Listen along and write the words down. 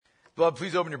Beloved,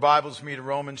 please open your Bibles with me to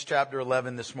Romans chapter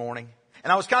 11 this morning.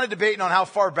 And I was kind of debating on how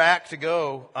far back to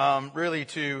go, really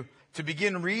to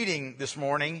begin reading this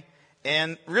morning.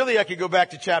 And really I could go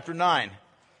back to chapter 9,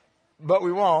 but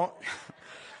we won't.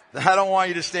 I don't want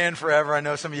you to stand forever. I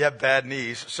know some of you have bad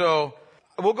knees. So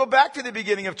we'll go back to the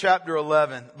beginning of chapter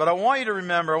 11. But I want you to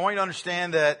remember, I want you to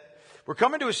understand that we're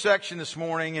coming to a section this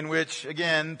morning in which,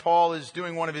 again, Paul is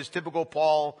doing one of his typical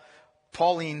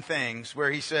Pauline things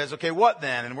where he says, okay, what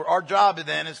then? And our job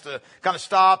then is to kind of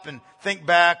stop and think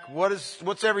back.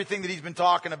 What's everything that he's been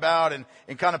talking about and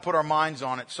kind of put our minds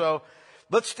on it. So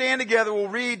let's stand together. We'll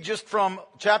read just from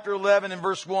chapter 11 and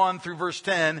verse 1 through verse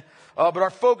 10. But our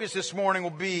focus this morning will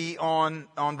be on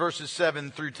verses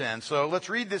 7 through 10. So let's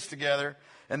read this together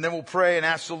and then we'll pray and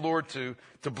ask the Lord to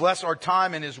bless our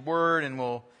time in his word and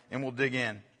we'll dig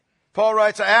in. Paul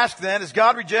writes, I ask then, has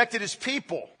God rejected his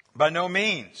people? By no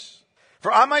means.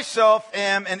 For I myself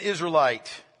am an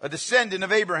Israelite, a descendant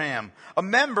of Abraham, a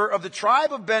member of the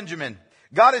tribe of Benjamin.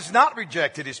 God has not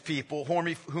rejected his people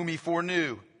whom he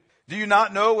foreknew. Do you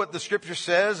not know what the scripture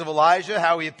says of Elijah,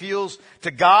 how he appeals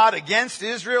to God against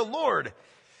Israel? Lord,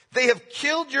 they have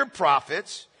killed your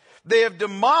prophets, they have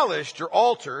demolished your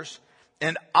altars,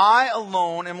 and I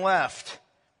alone am left,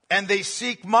 and they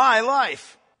seek my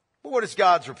life. But what is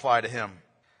God's reply to him?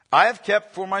 I have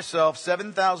kept for myself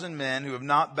 7,000 men who have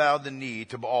not bowed the knee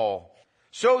to Baal.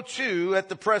 So too, at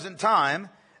the present time,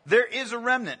 there is a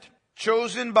remnant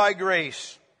chosen by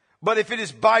grace. But if it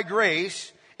is by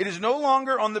grace, it is no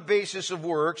longer on the basis of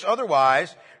works.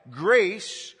 Otherwise,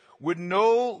 grace would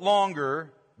no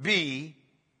longer be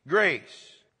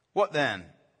grace. What then?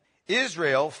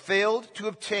 Israel failed to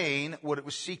obtain what it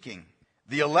was seeking.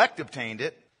 The elect obtained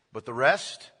it, but the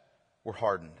rest were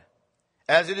hardened.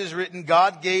 As it is written,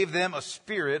 God gave them a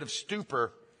spirit of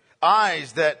stupor,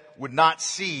 eyes that would not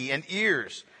see and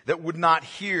ears that would not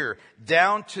hear,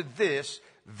 down to this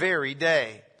very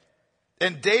day.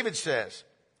 And David says,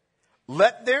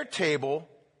 let their table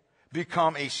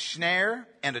become a snare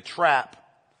and a trap,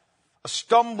 a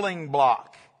stumbling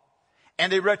block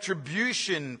and a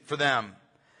retribution for them.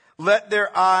 Let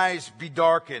their eyes be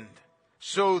darkened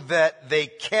so that they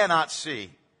cannot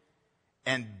see,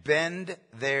 and bend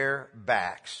their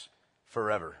backs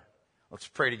forever. Let's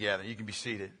pray together. You can be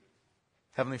seated.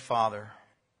 Heavenly Father,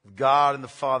 God and the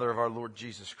Father of our Lord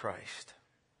Jesus Christ,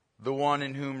 the one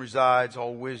in whom resides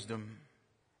all wisdom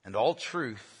and all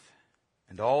truth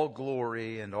and all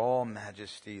glory and all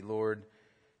majesty, Lord,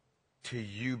 to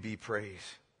you be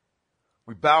praise.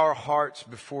 We bow our hearts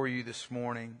before you this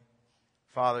morning,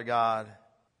 Father God,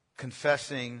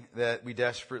 confessing that we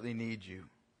desperately need you.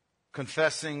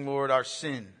 Confessing, Lord, our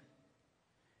sin.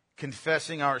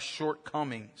 Confessing our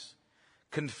shortcomings.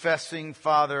 Confessing,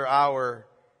 Father, our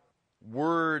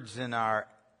words and our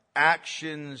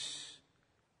actions,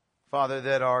 Father,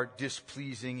 that are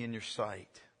displeasing in your sight.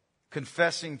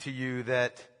 Confessing to you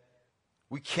that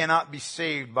we cannot be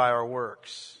saved by our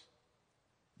works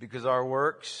because our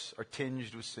works are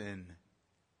tinged with sin.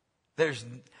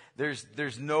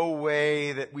 There's no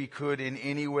way that we could in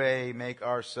any way make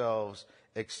ourselves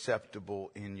acceptable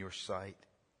in your sight.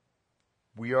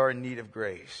 We are in need of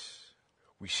grace.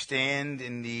 We stand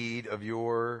in need of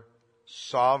your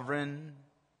sovereign,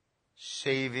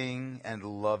 saving, and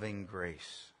loving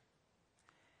grace.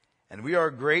 And we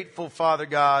are grateful, Father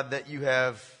God, that you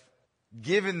have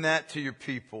given that to your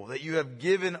people, that you have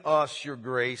given us your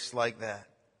grace like that.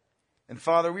 And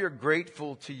Father, we are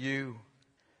grateful to you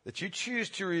that you choose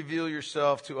to reveal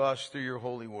yourself to us through your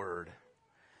holy word.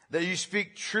 That you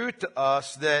speak truth to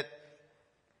us that,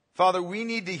 Father, we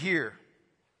need to hear.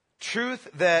 Truth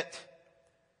that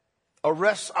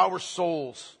arrests our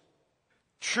souls.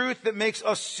 Truth that makes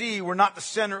us see we're not the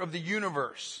center of the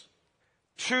universe.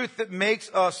 Truth that makes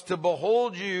us to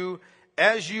behold you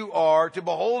as you are, to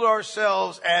behold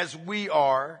ourselves as we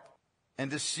are,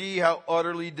 and to see how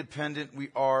utterly dependent we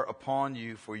are upon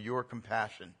you for your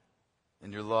compassion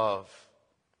and your love.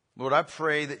 Lord, I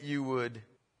pray that you would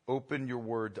open your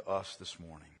word to us this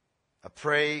morning. I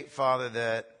pray, Father,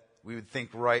 that we would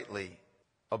think rightly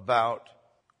about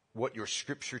what your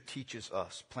scripture teaches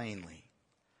us plainly.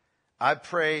 I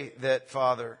pray that,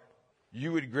 Father,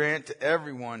 you would grant to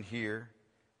everyone here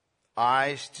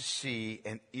eyes to see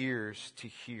and ears to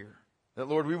hear. That,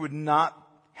 Lord, we would not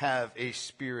have a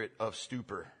spirit of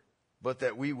stupor, but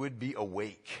that we would be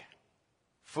awake,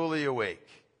 fully awake,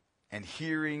 and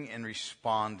hearing and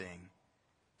responding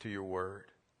to your word.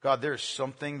 God, there is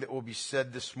something that will be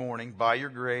said this morning by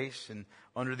your grace and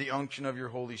under the unction of your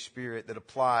Holy Spirit that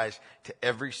applies to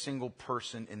every single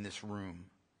person in this room.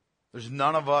 There's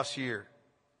none of us here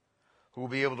who will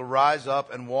be able to rise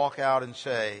up and walk out and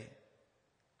say,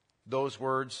 those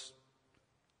words,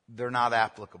 they're not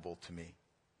applicable to me,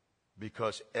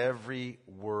 because every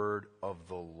word of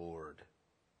the Lord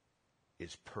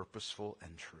is purposeful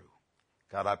and true.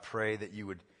 God, I pray that you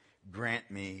would grant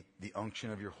me the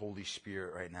unction of your Holy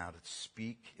Spirit right now to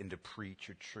speak and to preach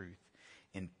your truth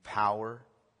in power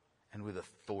and with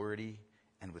authority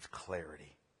and with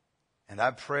clarity. And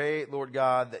I pray, Lord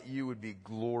God, that you would be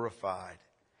glorified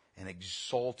and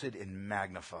exalted and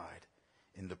magnified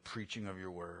in the preaching of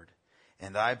your word.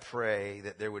 And I pray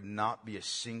that there would not be a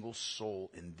single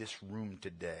soul in this room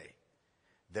today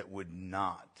that would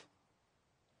not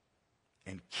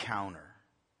encounter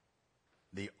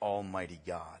the Almighty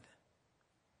God.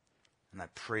 And I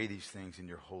pray these things in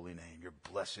your holy name, your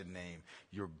blessed name,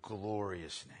 your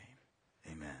glorious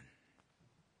name. Amen.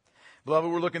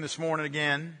 Beloved, we're looking this morning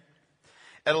again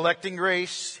at electing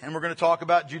grace, and we're going to talk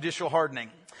about judicial hardening.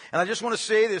 And I just want to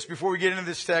say this before we get into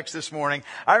this text this morning.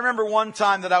 I remember one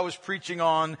time that I was preaching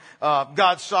on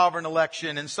God's sovereign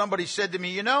election, and somebody said to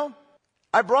me, you know,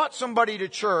 I brought somebody to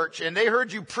church, and they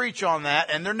heard you preach on that,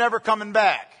 and they're never coming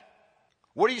back.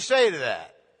 What do you say to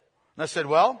that? And I said,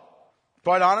 well,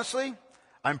 quite honestly,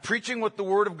 I'm preaching what the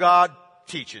Word of God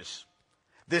teaches.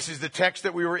 This is the text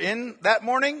that we were in that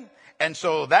morning, and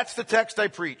so that's the text I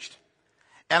preached.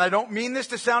 And I don't mean this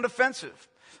to sound offensive,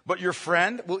 but your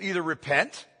friend will either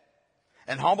repent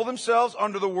and humble themselves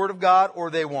under the Word of God, or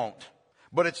they won't.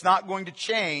 But it's not going to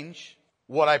change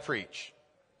what I preach.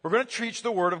 We're going to preach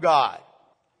the Word of God.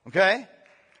 Okay?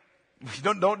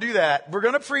 Don't do that. We're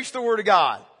going to preach the Word of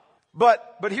God.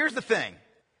 But here's the thing.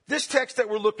 This text that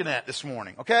we're looking at this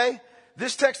morning, okay?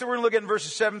 This text that we're going to look at in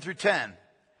verses 7 through 10.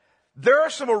 There are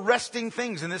some arresting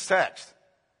things in this text.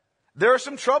 There are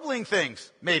some troubling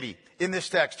things, maybe, in this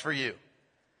text for you.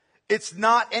 It's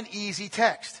not an easy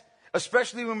text,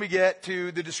 especially when we get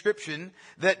to the description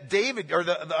that David, or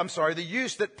the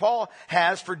use that Paul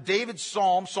has for David's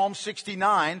psalm, Psalm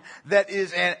 69, that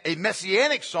is a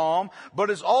messianic psalm, but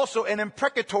is also an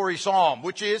imprecatory psalm,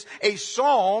 which is a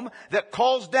psalm that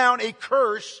calls down a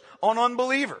curse on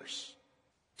unbelievers.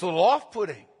 It's a little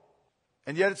off-putting,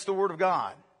 and yet it's the Word of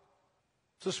God.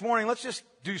 So this morning, let's just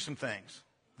do some things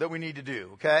that we need to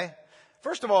do, okay?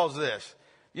 First of all is this.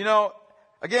 You know,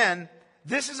 again,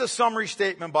 this is a summary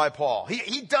statement by Paul.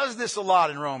 He does this a lot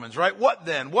in Romans, right? What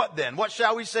then? What then? What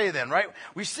shall we say then, right?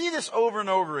 We see this over and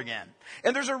over again.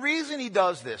 And there's a reason he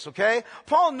does this, okay?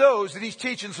 Paul knows that he's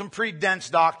teaching some pretty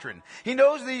dense doctrine. He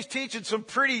knows that he's teaching some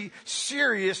pretty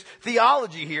serious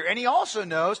theology here. And he also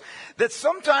knows that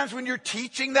sometimes when you're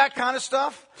teaching that kind of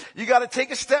stuff, you got to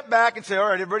take a step back and say, all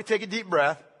right, everybody take a deep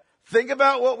breath. Think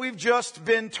about what we've just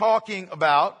been talking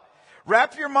about.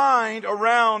 Wrap your mind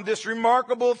around this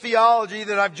remarkable theology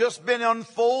that I've just been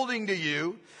unfolding to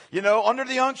you, you know, under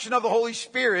the unction of the Holy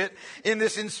Spirit in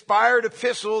this inspired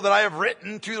epistle that I have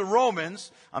written to the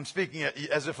Romans. I'm speaking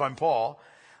as if I'm Paul.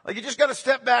 Like, you just got to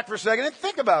step back for a second and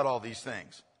think about all these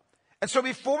things. And so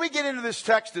before we get into this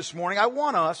text this morning, I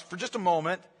want us, for just a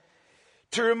moment,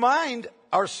 to remind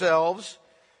ourselves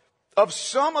of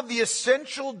some of the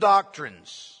essential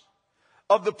doctrines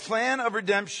of the plan of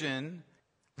redemption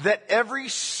that every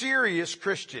serious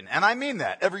Christian, and I mean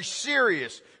that, every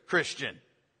serious Christian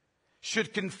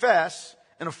should confess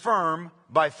and affirm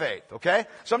by faith, okay?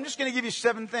 So I'm just going to give you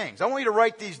 7 things. I want you to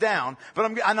write these down,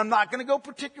 but I'm not going to go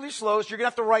particularly slow, so you're going to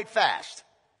have to write fast.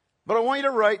 But I want you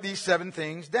to write these 7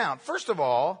 things down. First of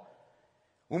all,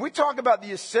 when we talk about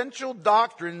the essential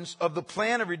doctrines of the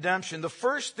plan of redemption, the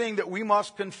first thing that we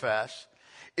must confess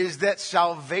is that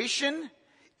salvation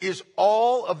is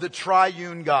all of the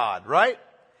triune God, right?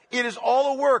 It is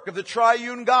all a work of the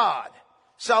triune God.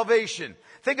 Salvation.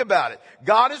 Think about it.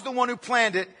 God is the one who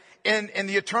planned it in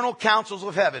the eternal councils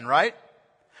of heaven, right?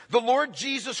 The Lord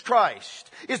Jesus Christ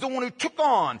is the one who took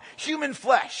on human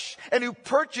flesh and who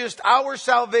purchased our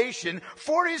salvation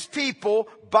for His people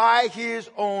by His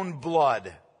own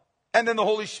blood. And then the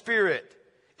Holy Spirit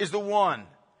is the one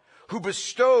who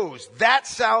bestows that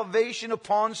salvation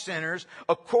upon sinners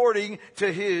according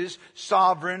to His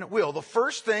sovereign will. The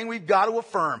first thing we've got to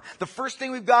affirm, the first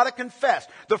thing we've got to confess,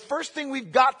 the first thing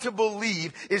we've got to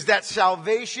believe is that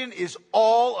salvation is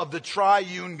all of the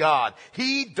triune God.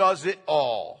 He does it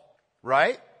all,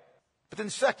 right? But then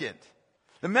second,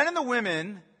 the men and the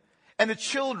women and the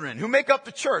children who make up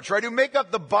the church, right, who make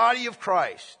up the body of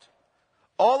Christ,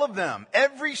 all of them,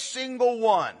 every single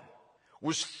one,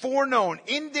 was foreknown,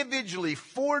 individually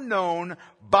foreknown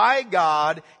by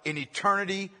God in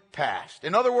eternity past.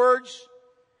 In other words,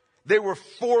 they were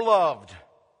foreloved,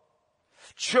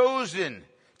 chosen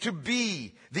to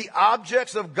be the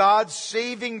objects of God's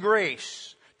saving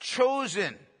grace,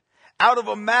 chosen out of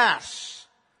a mass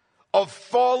of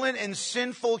fallen and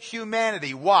sinful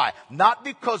humanity. Why? Not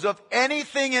because of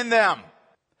anything in them.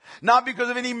 Not because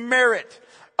of any merit.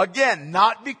 Again,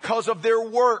 not because of their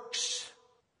works.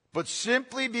 But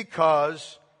simply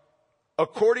because,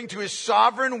 according to His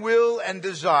sovereign will and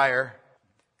desire,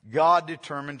 God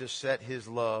determined to set His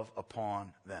love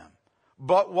upon them.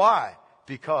 But why?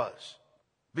 Because.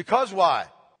 Because why?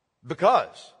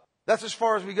 Because. That's as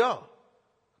far as we go.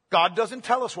 God doesn't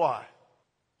tell us why.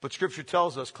 But Scripture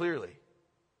tells us clearly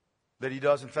that He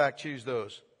does in fact choose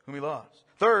those whom He loves.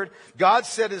 Third, God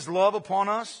set His love upon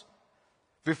us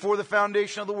before the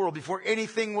foundation of the world, before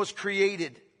anything was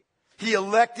created. He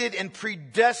elected and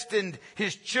predestined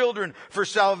His children for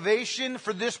salvation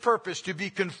for this purpose, to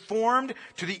be conformed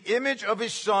to the image of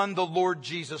His Son, the Lord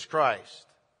Jesus Christ.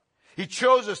 He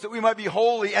chose us that we might be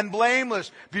holy and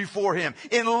blameless before Him.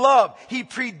 In love, He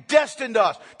predestined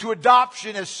us to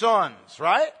adoption as sons,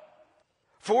 right?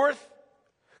 Fourth,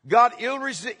 God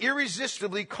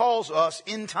irresistibly calls us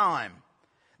in time.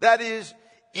 That is,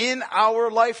 in our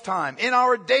lifetime, in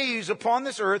our days upon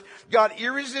this earth, God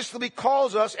irresistibly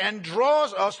calls us and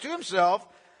draws us to Himself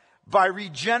by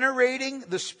regenerating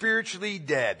the spiritually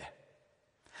dead.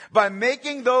 By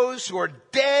making those who are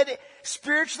dead,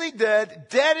 spiritually dead,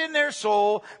 dead in their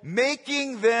soul,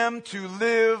 making them to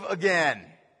live again.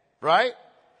 Right?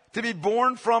 To be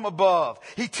born from above.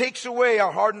 He takes away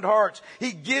our hardened hearts.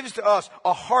 He gives to us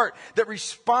a heart that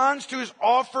responds to His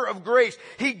offer of grace.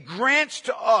 He grants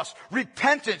to us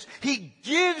repentance. He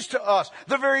gives to us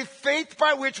the very faith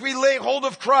by which we lay hold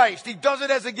of Christ. He does it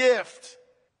as a gift,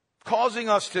 causing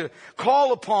us to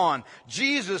call upon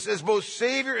Jesus as both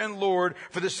Savior and Lord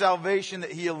for the salvation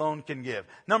that He alone can give.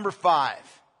 Number 5,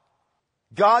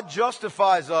 God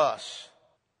justifies us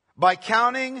by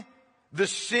counting the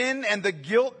sin and the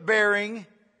guilt-bearing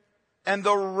and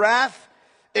the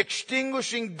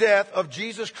wrath-extinguishing death of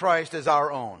Jesus Christ as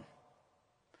our own.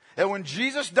 And when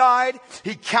Jesus died,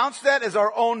 He counts that as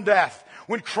our own death.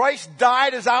 When Christ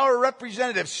died as our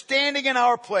representative, standing in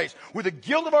our place, with the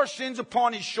guilt of our sins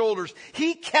upon His shoulders,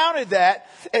 He counted that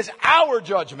as our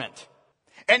judgment.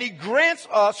 And He grants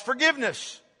us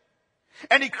forgiveness.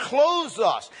 And He clothes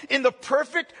us in the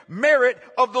perfect merit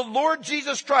of the Lord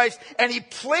Jesus Christ. And He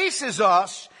places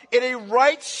us in a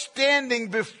right standing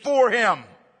before Him.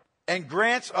 And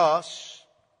grants us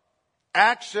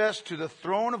access to the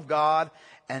throne of God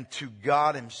and to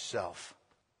God Himself.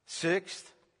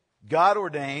 Sixth, God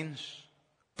ordains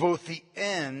both the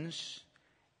ends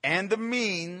and the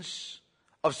means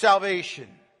of salvation.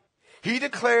 He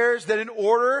declares that in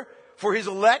order for His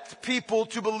elect people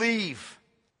to believe,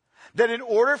 that in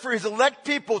order for His elect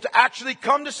people to actually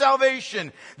come to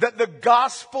salvation, that the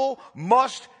gospel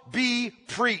must be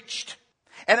preached.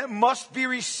 And it must be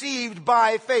received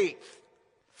by faith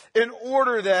in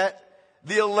order that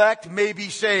the elect may be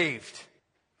saved.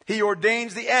 He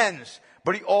ordains the ends,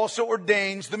 but He also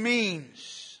ordains the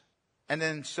means. And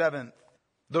then 7th,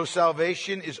 though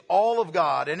salvation is all of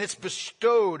God and it's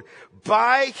bestowed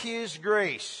by His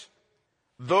grace,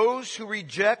 those who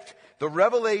reject the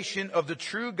revelation of the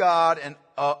true God and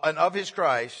of His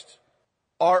Christ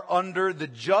are under the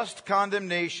just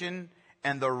condemnation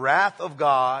and the wrath of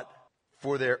God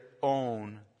for their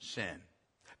own sin.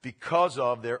 Because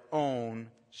of their own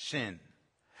sin.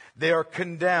 They are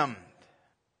condemned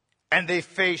and they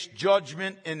face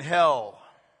judgment in hell.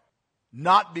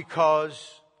 Not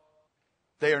because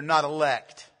they are not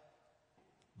elect,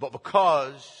 but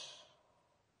because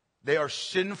they are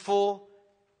sinful,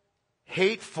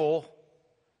 hateful,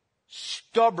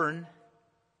 stubborn,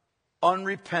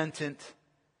 unrepentant,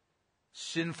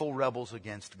 sinful rebels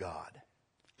against God.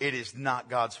 It is not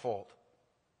God's fault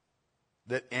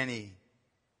that any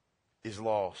is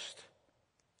lost.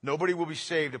 Nobody will be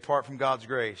saved apart from God's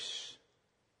grace,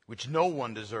 which no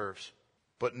one deserves.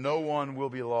 But no one will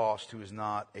be lost who is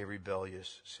not a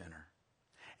rebellious sinner.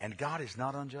 And God is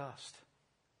not unjust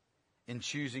in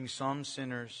choosing some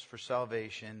sinners for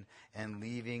salvation and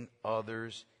leaving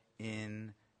others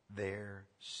in their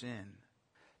sin.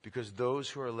 Because those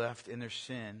who are left in their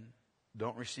sin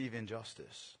don't receive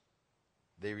injustice.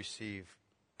 They receive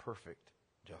perfect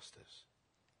justice.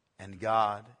 And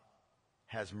God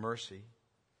has mercy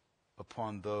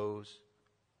upon those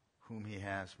whom He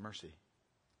has mercy.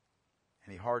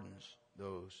 And He hardens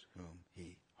those whom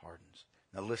He hardens.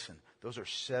 Now listen, those are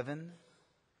 7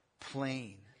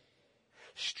 plain,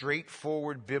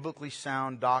 straightforward, biblically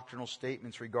sound doctrinal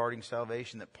statements regarding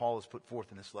salvation that Paul has put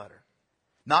forth in this letter.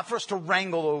 Not for us to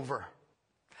wrangle over.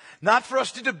 Not for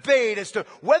us to debate as to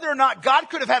whether or not God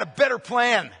could have had a better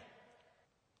plan.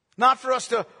 Not for us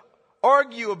to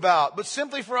argue about, but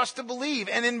simply for us to believe,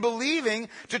 and in believing,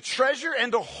 to treasure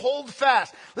and to hold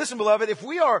fast. Listen, beloved, if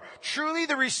we are truly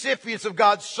the recipients of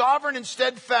God's sovereign and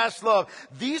steadfast love,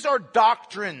 these are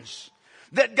doctrines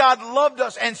that God loved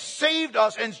us and saved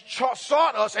us and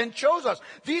sought us and chose us.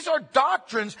 These are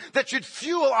doctrines that should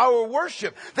fuel our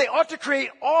worship. They ought to create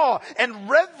awe and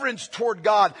reverence toward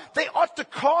God. They ought to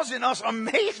cause in us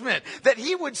amazement that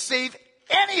He would save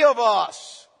any of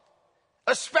us,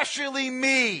 especially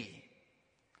me.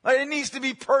 It needs to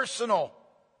be personal.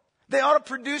 They ought to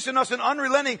produce in us an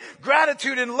unrelenting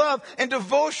gratitude and love and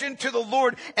devotion to the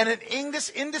Lord, and an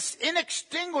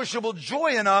inextinguishable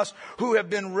joy in us who have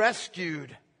been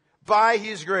rescued by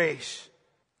His grace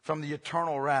from the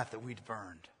eternal wrath that we'd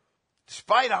burned.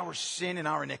 Despite our sin and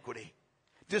our iniquity,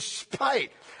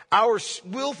 despite our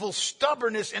willful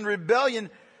stubbornness and rebellion,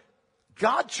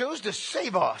 God chose to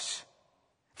save us.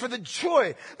 For the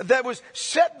joy that was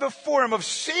set before Him of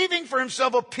saving for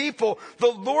Himself a people,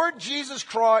 the Lord Jesus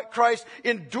Christ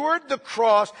endured the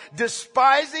cross,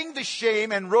 despising the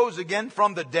shame, and rose again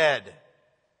from the dead.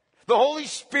 The Holy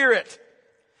Spirit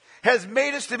has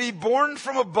made us to be born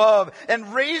from above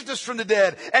and raised us from the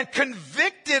dead and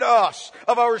convicted us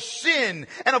of our sin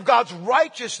and of God's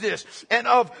righteousness and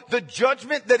of the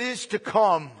judgment that is to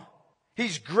come.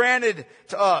 He's granted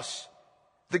to us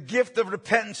the gift of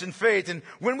repentance and faith. And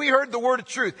when we heard the word of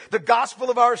truth, the gospel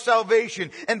of our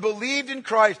salvation, and believed in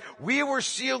Christ, we were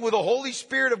sealed with the Holy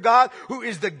Spirit of God, who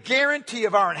is the guarantee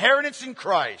of our inheritance in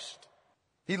Christ.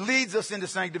 He leads us into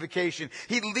sanctification.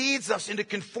 He leads us into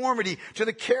conformity to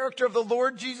the character of the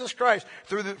Lord Jesus Christ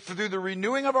through the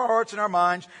renewing of our hearts and our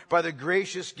minds by the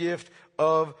gracious gift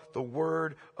of the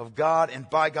Word of God. And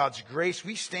by God's grace,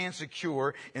 we stand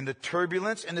secure in the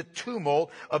turbulence and the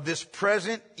tumult of this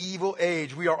present evil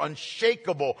age. We are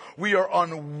unshakable. We are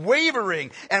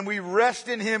unwavering. And we rest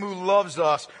in Him who loves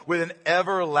us with an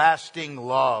everlasting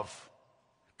love.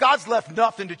 God's left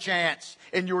nothing to chance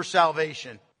in your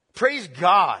salvation. Praise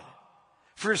God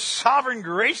for His sovereign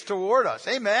grace toward us.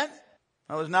 Amen.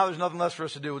 Now there's nothing less for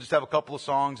us to do. We'll just have a couple of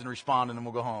songs and respond, and then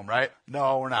we'll go home, right?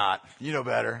 No, we're not. You know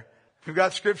better. We've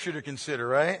got Scripture to consider,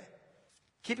 right?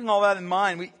 Keeping all that in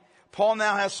mind, Paul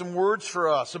now has some words for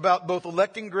us about both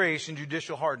electing grace and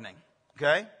judicial hardening.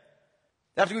 Okay?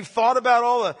 After we've thought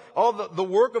about all the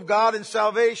work of God in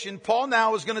salvation, Paul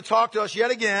now is going to talk to us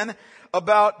yet again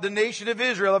about the nation of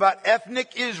Israel, about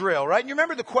ethnic Israel, right? And you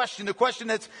remember the question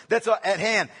that's at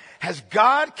hand. Has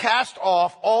God cast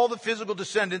off all the physical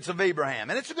descendants of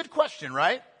Abraham? And it's a good question,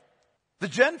 right? The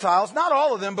Gentiles, not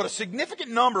all of them, but a significant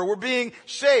number, were being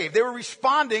saved. They were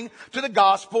responding to the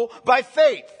gospel by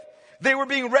faith. They were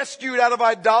being rescued out of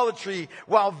idolatry,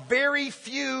 while very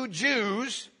few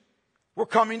Jews were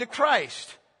coming to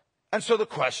Christ. And so the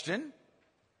question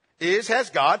is, has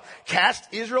God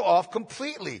cast Israel off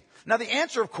completely? Now the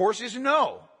answer, of course, is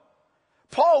no.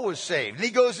 Paul was saved, and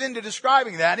he goes into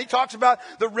describing that, and he talks about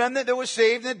the remnant that was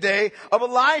saved in the day of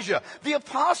Elijah. The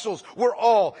apostles were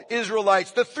all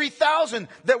Israelites. The 3,000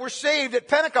 that were saved at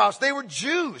Pentecost, they were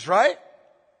Jews, right?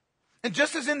 And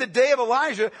just as in the day of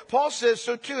Elijah, Paul says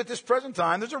so too at this present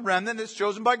time, there's a remnant that's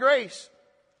chosen by grace.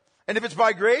 And if it's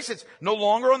by grace, it's no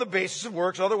longer on the basis of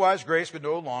works. Otherwise, grace would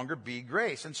no longer be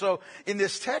grace. And so in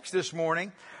this text this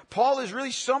morning, Paul is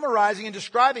really summarizing and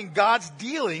describing God's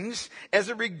dealings as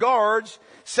it regards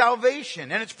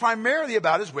salvation. And it's primarily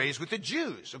about His ways with the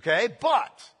Jews, okay?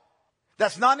 But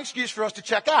that's not an excuse for us to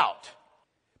check out,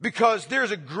 because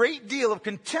there's a great deal of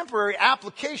contemporary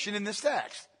application in this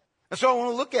text. And so I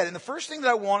want to look at it. And the first thing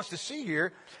that I want us to see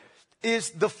here is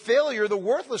the failure, the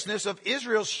worthlessness of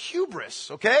Israel's hubris,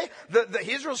 okay?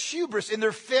 Israel's hubris in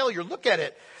their failure. Look at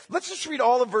it. Let's just read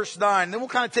all of verse 9, and then we'll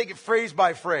kind of take it phrase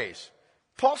by phrase.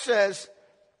 Paul says,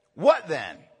 what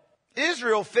then?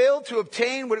 Israel failed to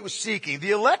obtain what it was seeking.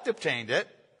 The elect obtained it,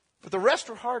 but the rest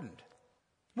were hardened.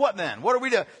 What then? What are we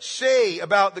to say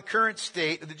about the current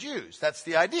state of the Jews? That's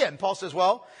the idea. And Paul says,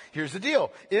 well, here's the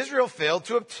deal. Israel failed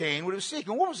to obtain what it was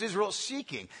seeking. What was Israel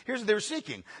seeking? Here's what they were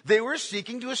seeking. They were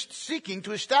seeking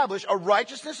to establish a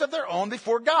righteousness of their own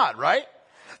before God, right?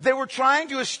 They were trying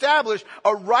to establish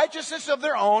a righteousness of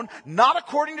their own, not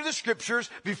according to the Scriptures,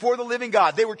 before the living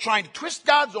God. They were trying to twist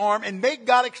God's arm and make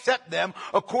God accept them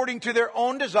according to their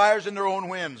own desires and their own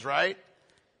whims, right?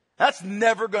 That's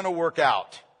never going to work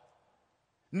out.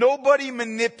 Nobody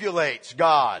manipulates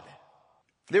God.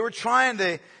 They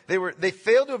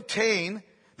failed to obtain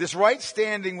this right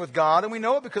standing with God, and we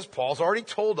know it because Paul's already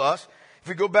told us. If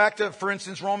we go back to, for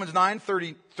instance, Romans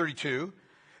 9:32,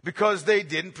 because they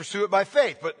didn't pursue it by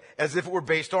faith, but as if it were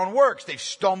based on works. They've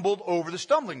stumbled over the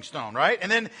stumbling stone, right?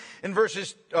 And then in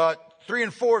verses 3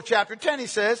 and 4 of chapter 10, he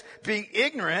says, being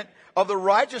ignorant of the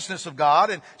righteousness of God,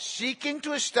 and seeking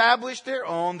to establish their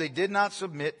own, they did not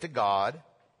submit to God,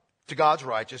 to God's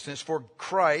righteousness, for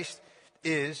Christ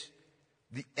is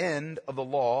the end of the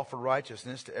law for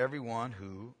righteousness to everyone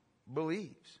who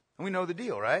believes. And we know the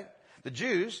deal, right? The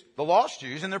Jews, the lost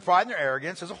Jews, in their pride and their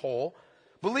arrogance as a whole,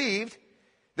 believed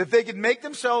that they could make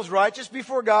themselves righteous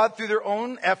before God through their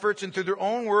own efforts and through their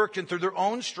own work and through their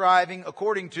own striving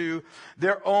according to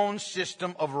their own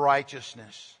system of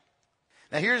righteousness.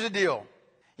 Now here's the deal.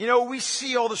 You know, we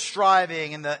see all the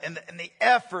striving and the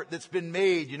effort that's been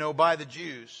made, you know, by the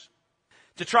Jews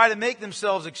to try to make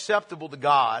themselves acceptable to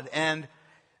God. And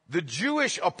the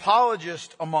Jewish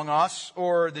apologist among us,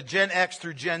 or the Gen X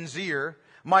through Gen Zer,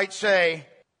 might say,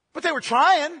 but they were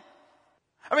trying.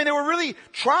 I mean, they were really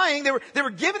trying. They were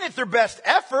giving it their best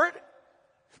effort.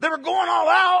 They were going all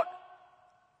out.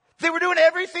 They were doing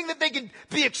everything that they could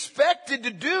be expected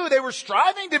to do. They were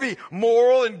striving to be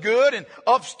moral and good and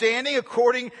upstanding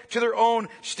according to their own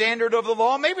standard of the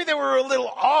law. Maybe they were a little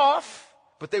off,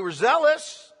 but they were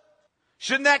zealous.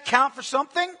 Shouldn't that count for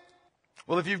something?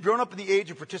 Well, if you've grown up in the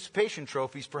age of participation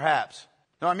trophies, perhaps.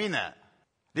 No, I mean that.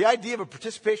 The idea of a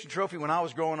participation trophy when I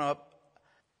was growing up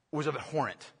was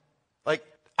abhorrent. Like,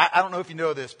 I don't know if you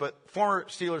know this, but former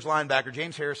Steelers linebacker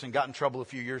James Harrison got in trouble a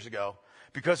few years ago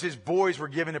because his boys were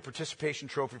given a participation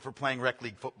trophy for playing rec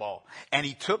league football. And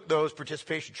he took those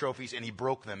participation trophies and he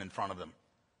broke them in front of them.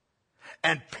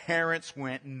 And parents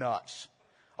went nuts.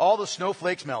 All the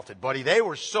snowflakes melted, buddy. They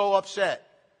were so upset.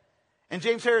 And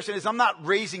James Harrison is, I'm not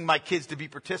raising my kids to be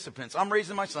participants. I'm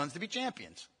raising my sons to be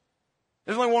champions.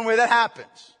 There's only one way that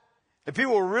happens. And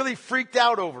people were really freaked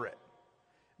out over it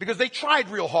because they tried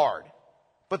real hard,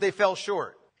 but they fell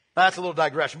short. That's a little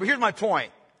digression. But here's my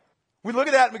point. We look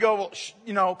at that and we go, well,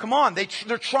 you know, come on.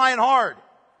 They're trying hard.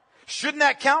 Shouldn't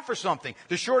that count for something?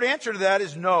 The short answer to that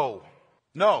is no.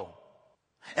 No.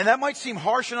 And that might seem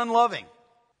harsh and unloving.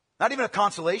 Not even a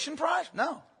consolation prize?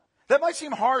 No. That might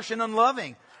seem harsh and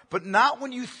unloving. But not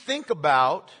when you think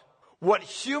about what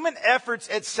human efforts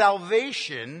at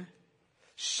salvation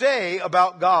say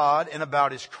about God and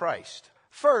about His Christ.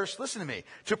 First, listen to me.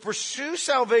 To pursue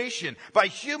salvation by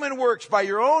human works, by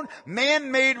your own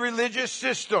man-made religious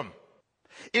system,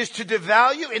 is to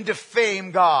devalue and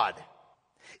defame God.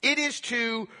 It is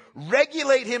to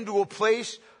regulate Him to a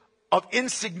place of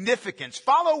insignificance.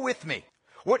 Follow with me.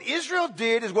 What Israel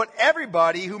did is what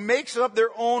everybody who makes up their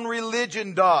own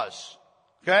religion does.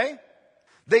 Okay?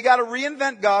 They got to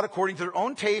reinvent God according to their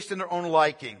own taste and their own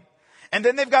liking. And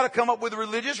then they've got to come up with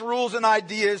religious rules and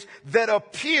ideas that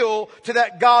appeal to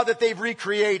that God that they've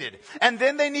recreated. And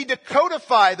then they need to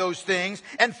codify those things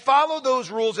and follow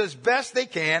those rules as best they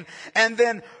can, and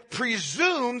then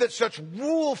presume that such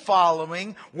rule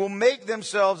following will make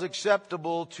themselves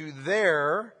acceptable to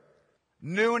their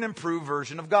new and improved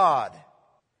version of God.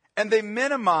 And they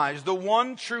minimize the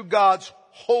one true God's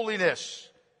holiness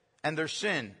and their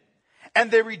sin. And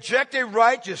they reject a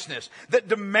righteousness that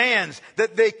demands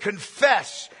that they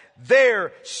confess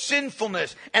their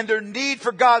sinfulness and their need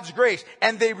for God's grace.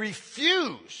 And they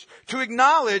refuse to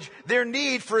acknowledge their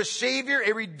need for a Savior,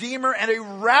 a Redeemer, and a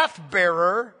wrath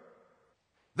bearer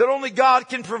that only God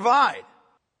can provide.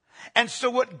 And so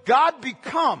what God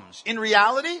becomes in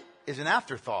reality is an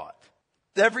afterthought.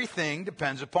 Everything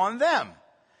depends upon them.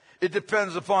 It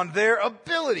depends upon their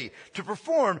ability to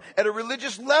perform at a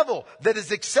religious level that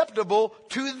is acceptable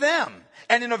to them.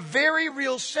 And in a very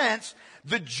real sense,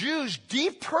 the Jews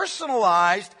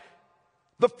depersonalized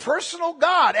the personal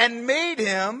God and made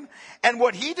Him and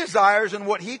what He desires and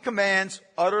what He commands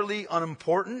utterly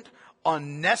unimportant,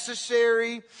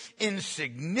 unnecessary,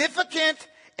 insignificant,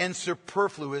 and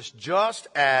superfluous, just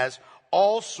as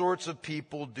all sorts of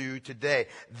people do today.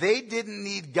 They didn't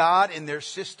need God in their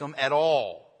system at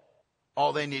all.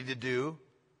 All they needed to do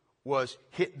was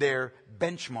hit their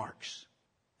benchmarks,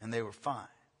 and they were fine.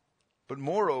 But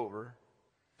moreover,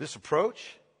 this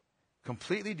approach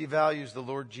completely devalues the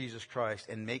Lord Jesus Christ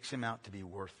and makes Him out to be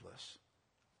worthless.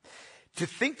 To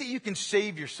think that you can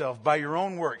save yourself by your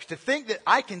own works, to think that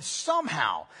I can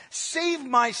somehow save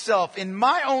myself in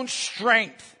my own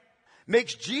strength,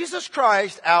 makes Jesus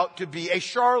Christ out to be a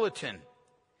charlatan.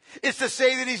 It's to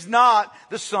say that He's not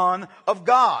the Son of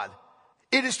God.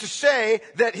 It is to say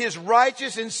that His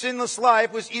righteous and sinless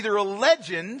life was either a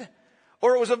legend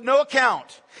or it was of no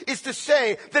account. It's to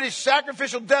say that His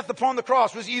sacrificial death upon the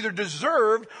cross was either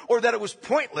deserved or that it was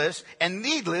pointless and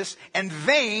needless and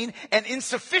vain and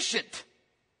insufficient.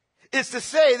 It's to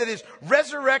say that His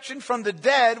resurrection from the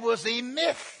dead was a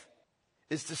myth.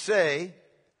 It's to say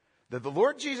that the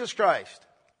Lord Jesus Christ,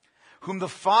 whom the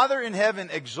Father in heaven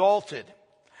exalted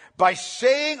by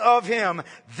saying of him,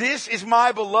 this is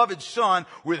my beloved Son,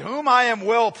 with whom I am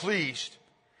well pleased.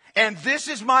 And this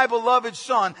is my beloved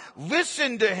Son,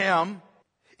 listen to him.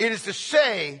 It is to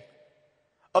say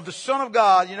of the Son of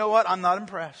God, you know what? I'm not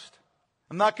impressed.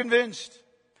 I'm not convinced.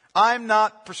 I'm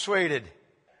not persuaded.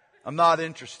 I'm not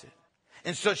interested.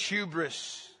 In such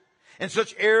hubris, in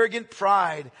such arrogant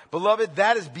pride, beloved,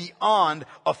 that is beyond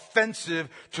offensive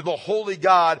to the holy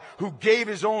God who gave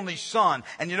his only Son.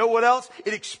 And you know what else?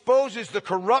 It exposes the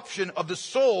corruption of the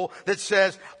soul that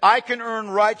says, I can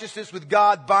earn righteousness with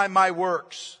God by my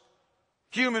works.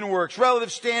 Human works,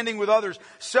 relative standing with others,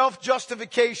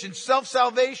 self-justification,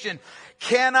 self-salvation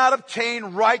cannot obtain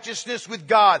righteousness with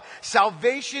God.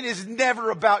 Salvation is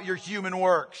never about your human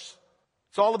works.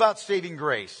 It's all about saving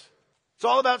grace. It's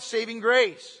all about saving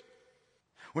grace.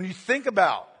 When you think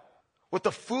about what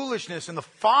the foolishness and the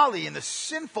folly and the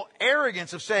sinful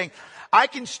arrogance of saying, I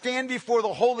can stand before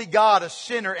the holy God, a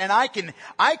sinner, and I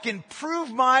can prove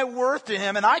my worth to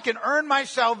him, and I can earn my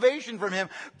salvation from him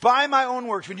by my own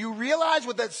works. When you realize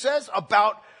what that says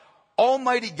about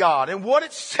Almighty God and what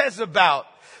it says about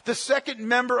the second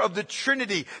member of the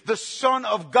Trinity, the Son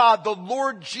of God, the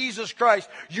Lord Jesus Christ,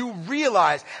 you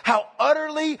realize how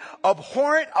utterly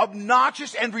abhorrent,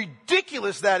 obnoxious, and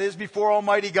ridiculous that is before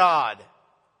Almighty God.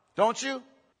 Don't you?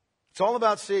 It's all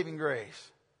about saving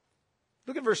grace.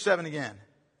 Look at verse 7 again.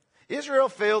 Israel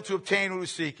failed to obtain what it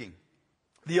was seeking.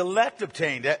 The elect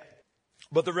obtained it,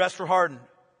 but the rest were hardened.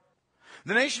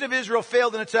 The nation of Israel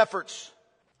failed in its efforts.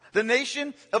 The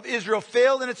nation of Israel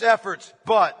failed in its efforts,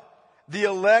 but the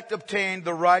elect obtained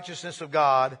the righteousness of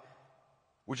God,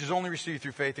 which is only received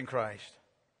through faith in Christ.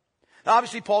 Now,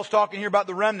 obviously, Paul's talking here about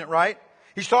the remnant, right?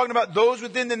 He's talking about those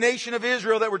within the nation of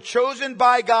Israel that were chosen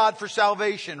by God for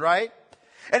salvation, right?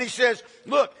 And he says,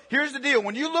 look, here's the deal.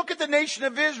 When you look at the nation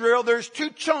of Israel, there's two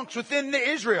chunks within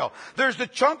Israel. There's the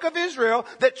chunk of Israel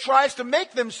that tried to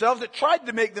make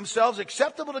themselves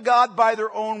acceptable to God by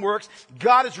their own works.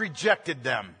 God has rejected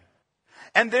them.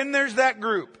 And then there's that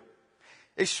group.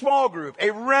 A small group, a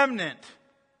remnant,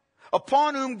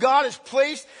 upon whom God has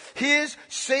placed his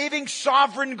saving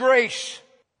sovereign grace.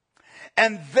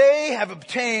 And they have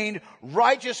obtained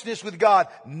righteousness with God,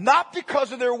 not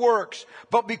because of their works,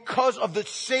 but because of the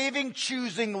saving,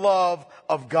 choosing love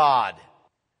of God.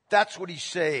 That's what he's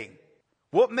saying.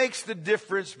 What makes the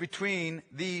difference between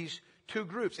these two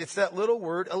groups? It's that little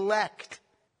word, elect,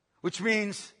 which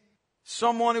means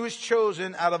someone who is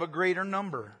chosen out of a greater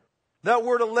number. That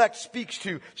word elect speaks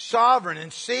to sovereign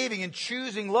and saving and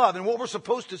choosing love. And what we're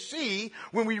supposed to see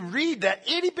when we read that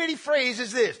itty-bitty phrase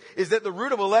is this, is that the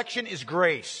root of election is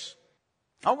grace.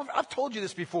 I've told you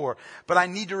this before, but I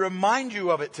need to remind you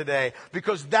of it today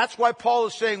because that's why Paul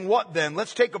is saying, what then?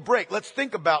 Let's take a break. Let's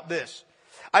think about this.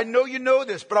 I know you know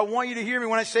this, but I want you to hear me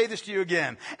when I say this to you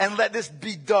again. And let this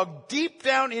be dug deep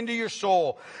down into your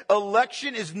soul.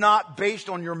 Election is not based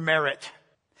on your merit.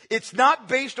 It's not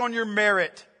based on your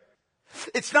merit.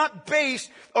 It's not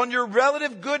based on your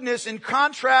relative goodness in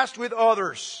contrast with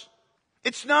others.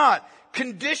 It's not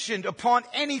conditioned upon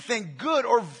anything good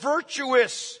or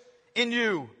virtuous in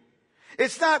you.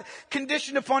 It's not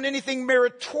conditioned upon anything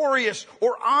meritorious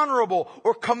or honorable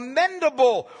or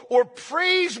commendable or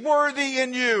praiseworthy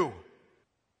in you.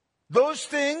 Those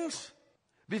things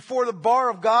before the bar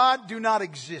of God do not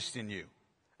exist in you.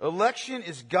 Election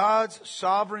is God's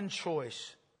sovereign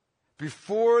choice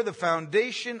before the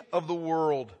foundation of the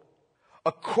world,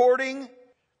 according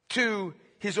to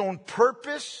his own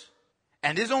purpose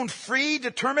and his own free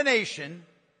determination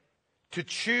to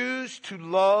choose to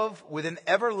love with an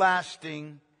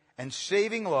everlasting and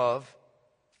saving love,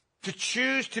 to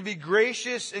choose to be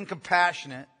gracious and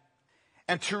compassionate,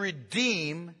 and to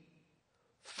redeem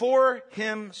for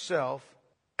himself,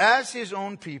 as his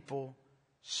own people,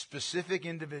 specific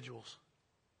individuals,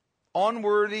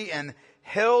 unworthy and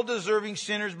hell-deserving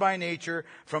sinners by nature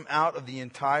from out of the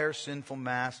entire sinful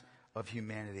mass of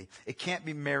humanity. It can't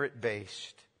be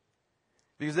merit-based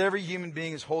because every human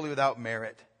being is wholly without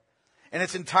merit. And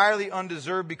it's entirely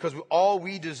undeserved because all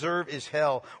we deserve is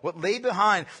hell. What lay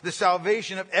behind the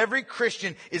salvation of every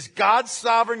Christian is God's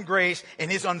sovereign grace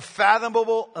and his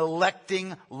unfathomable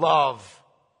electing love.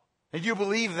 And do you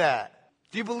believe that?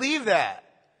 Do you believe that?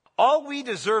 All we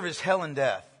deserve is hell and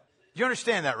death. Do you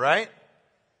understand that, right?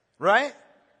 Right?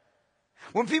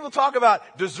 When people talk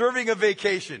about deserving a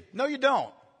vacation, no, you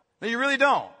don't. No, you really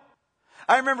don't.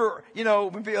 I remember,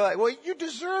 when people are like, well, you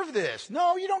deserve this.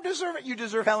 No, you don't deserve it. You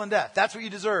deserve hell and death. That's what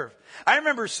you deserve. I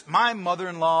remember my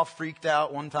mother-in-law freaked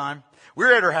out one time. We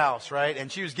were at her house, right?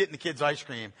 And she was getting the kids ice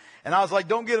cream. And I was like,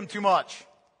 don't get them too much,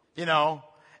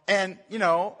 And,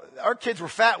 our kids were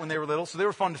fat when they were little, so they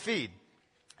were fun to feed.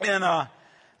 And,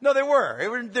 no, they were.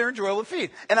 They're enjoyable to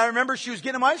feed. And I remember she was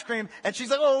getting them ice cream, and she's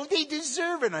like, oh, they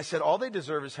deserve it. And I said, all they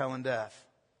deserve is hell and death.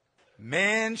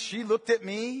 Man, she looked at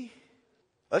me.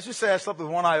 Let's just say I slept with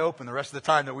one eye open the rest of the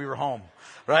time that we were home,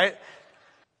 right?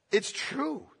 It's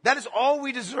true. That is all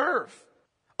we deserve.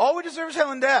 All we deserve is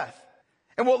hell and death.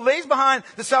 And what lays behind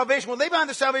the salvation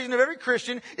of every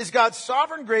Christian is God's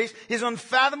sovereign grace, His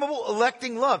unfathomable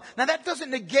electing love. Now that doesn't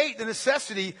negate the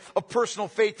necessity of personal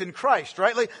faith in Christ,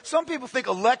 right? Like some people think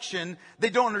election, they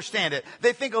don't understand it.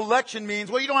 They think election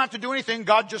means, well, you don't have to do anything,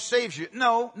 God just saves you.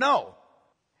 No.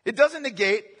 It doesn't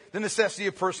negate the necessity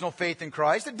of personal faith in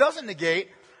Christ. It doesn't negate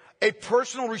a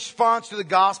personal response to the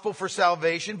gospel for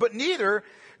salvation, but neither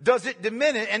does it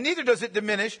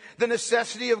diminish the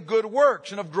necessity of good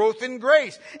works and of growth in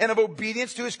grace and of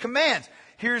obedience to His commands.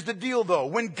 Here's the deal though.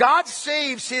 When God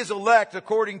saves His elect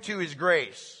according to His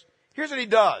grace, here's what He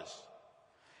does.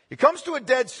 He comes to a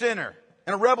dead sinner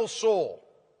and a rebel soul,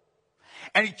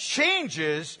 and He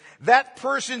changes that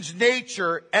person's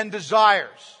nature and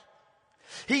desires.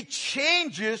 He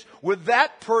changes what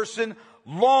that person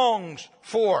longs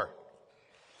for.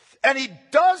 And He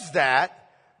does that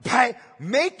by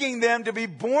making them to be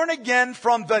born again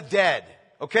from the dead.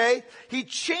 Okay? He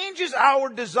changes our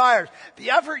desires.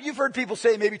 You've heard people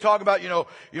say, maybe talk about,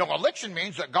 election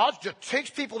means that God just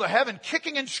takes people to heaven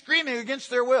kicking and screaming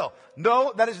against their will.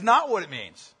 No, that is not what it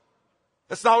means.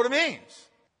 That's not what it means.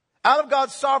 Out of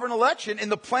God's sovereign election, in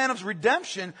the plan of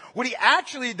redemption, what He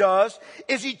actually does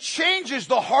is He changes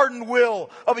the hardened will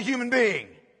of a human being.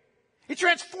 He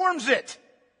transforms it.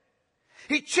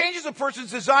 He changes a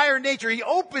person's desire and nature. He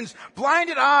opens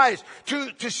blinded eyes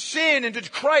to sin and to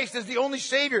Christ as the only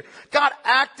Savior. God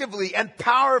actively and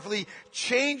powerfully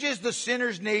changes the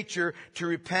sinner's nature to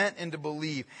repent and to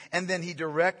believe. And then He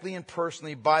directly and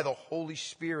personally, by the Holy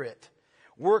Spirit,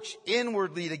 works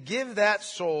inwardly to give that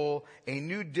soul a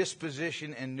new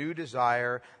disposition and new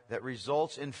desire that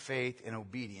results in faith and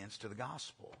obedience to the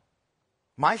gospel.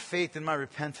 My faith and my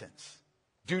repentance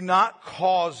do not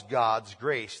cause God's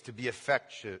grace to be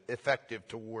effective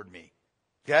toward me.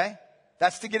 Okay?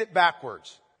 That's to get it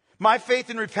backwards. My faith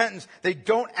and repentance, they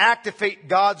don't activate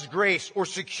God's grace or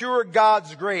secure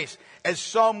God's grace as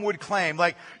some would claim.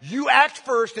 Like, you act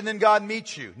first and then God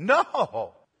meets you.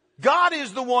 No. God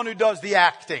is the one who does the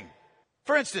acting.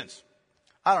 For instance,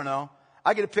 I don't know.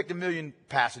 I get to pick a million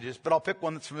passages, but I'll pick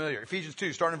one that's familiar. Ephesians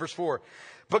 2, starting in verse 4.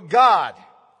 But God,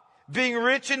 being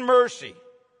rich in mercy,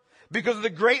 because of the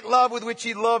great love with which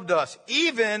He loved us,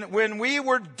 even when we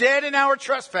were dead in our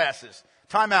trespasses.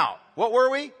 Time out. What were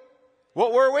we?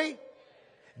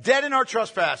 Dead in our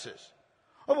trespasses.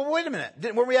 Oh, but wait a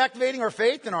minute. Were we activating our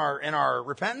faith and our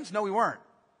repentance? No, we weren't.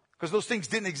 Because those things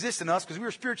didn't exist in us because we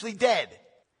were spiritually dead.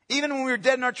 Even when we were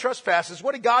dead in our trespasses,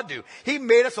 what did God do? He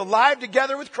made us alive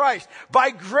together with Christ. By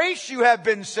grace you have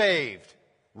been saved.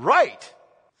 Right.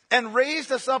 And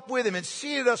raised us up with Him and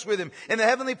seated us with Him in the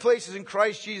heavenly places in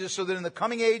Christ Jesus, so that in the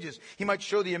coming ages He might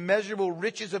show the immeasurable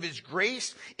riches of His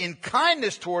grace in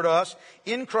kindness toward us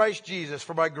in Christ Jesus.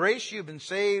 For by grace you have been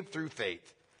saved through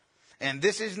faith. And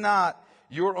this is not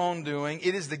your own doing.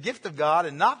 It is the gift of God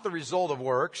and not the result of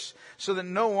works, so that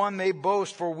no one may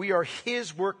boast. For we are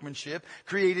His workmanship,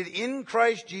 created in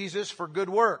Christ Jesus for good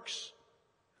works,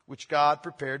 which God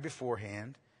prepared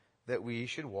beforehand that we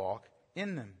should walk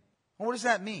in them. What does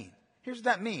that mean? Here's what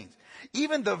that means.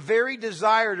 Even the very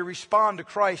desire to respond to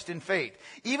Christ in faith,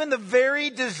 even the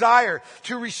very desire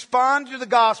to respond to the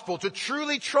gospel, to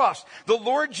truly trust the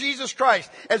Lord Jesus Christ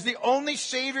as the only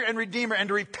Savior and Redeemer, and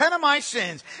to repent of my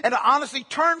sins, and to honestly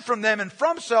turn from them and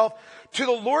from self to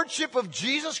the Lordship of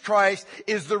Jesus Christ,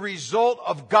 is the result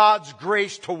of God's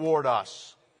grace toward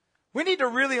us. We need to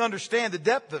really understand the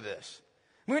depth of this.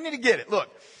 We need to get it. Look.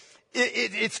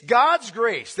 It's God's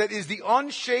grace that is the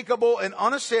unshakable and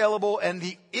unassailable and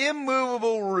the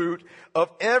immovable root of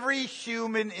every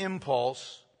human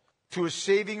impulse to a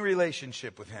saving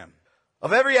relationship with Him.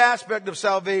 Of every aspect of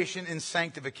salvation and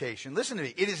sanctification. Listen to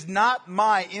me. It is not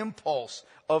my impulse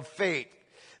of faith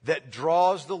that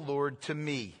draws the Lord to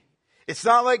me. It's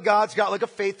not like God's got like a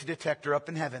faith detector up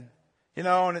in heaven,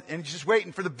 and He's just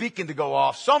waiting for the beacon to go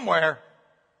off somewhere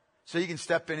so He can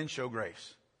step in and show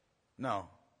grace. No.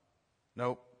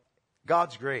 Nope.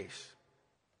 God's grace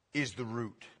is the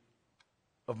root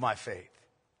of my faith.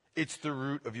 It's the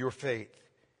root of your faith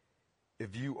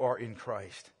if you are in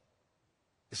Christ.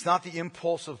 It's not the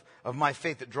impulse of my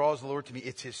faith that draws the Lord to me.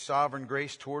 It's His sovereign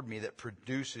grace toward me that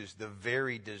produces the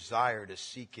very desire to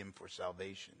seek Him for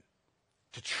salvation,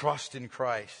 to trust in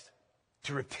Christ,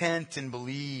 to repent and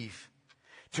believe,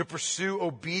 to pursue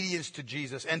obedience to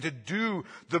Jesus and to do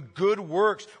the good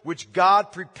works which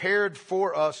God prepared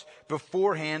for us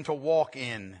beforehand to walk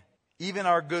in. Even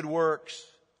our good works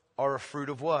are a fruit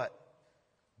of what?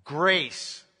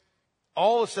 Grace.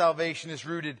 All of salvation is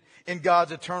rooted in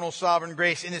God's eternal sovereign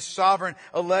grace, in His sovereign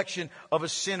election of a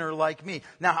sinner like me.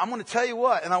 Now, I'm going to tell you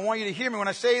what, and I want you to hear me when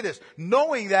I say this.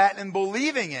 Knowing that and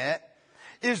believing it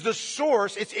is the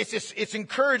source. It's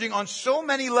encouraging on so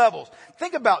many levels.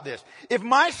 Think about this. If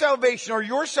my salvation or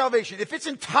your salvation, if it's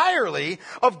entirely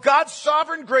of God's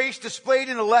sovereign grace displayed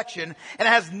in election and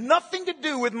has nothing to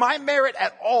do with my merit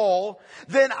at all,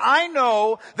 then I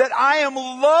know that I am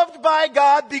loved by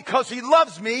God because He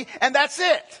loves me, and that's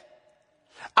it.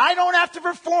 I don't have to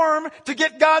perform to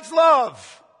get God's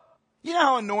love. You know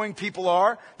how annoying people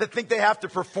are that think they have to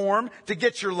perform to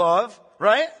get your love,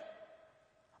 right?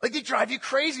 Like, they drive you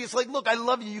crazy. It's like, look, I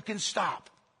love you. You can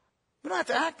stop. We don't have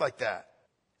to act like that.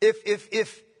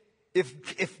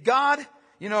 If God,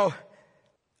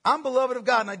 I'm beloved of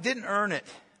God and I didn't earn it.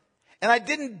 And I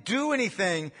didn't do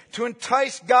anything to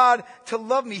entice God to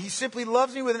love me. He simply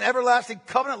loves me with an everlasting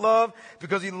covenant love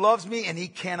because He loves me and He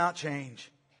cannot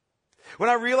change. When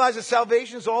I realize that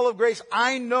salvation is all of grace,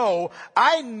 I know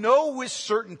with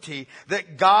certainty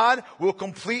that God will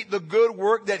complete the good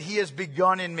work that He has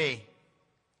begun in me.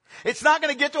 It's not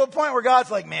going to get to a point where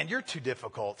God's like, man, you're too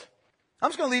difficult. I'm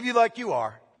just going to leave you like you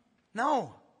are.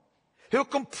 No. He'll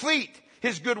complete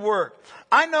His good work.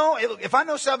 If I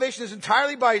know salvation is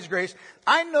entirely by His grace,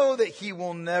 I know that He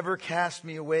will never cast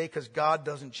me away because God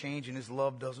doesn't change and His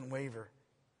love doesn't waver.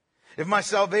 If my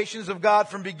salvation is of God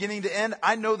from beginning to end,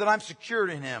 I know that I'm secured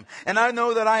in Him. And I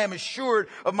know that I am assured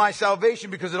of my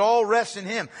salvation because it all rests in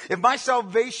Him. If my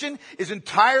salvation is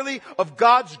entirely of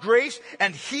God's grace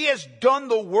and He has done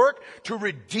the work to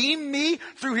redeem me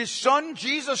through His Son,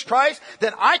 Jesus Christ,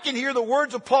 then I can hear the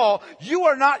words of Paul, you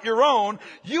are not your own.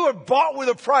 You are bought with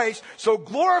a price. So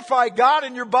glorify God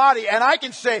in your body. And I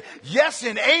can say, yes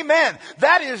and amen.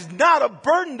 That is not a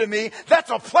burden to me. That's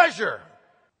a pleasure.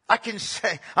 I can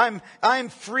say, I'm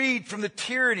freed from the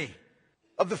tyranny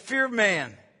of the fear of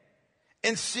man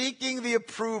and seeking the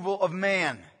approval of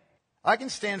man. I can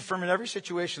stand firm in every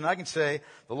situation. I can say,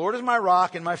 the Lord is my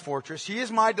rock and my fortress. He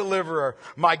is my deliverer,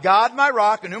 my God, my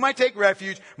rock, in whom I take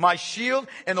refuge, my shield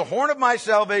and the horn of my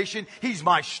salvation. He's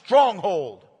my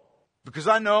stronghold. Because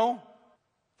I know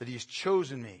that He has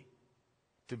chosen me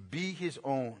to be His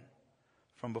own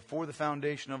from before the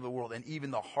foundation of the world, and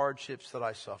even the hardships that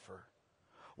I suffer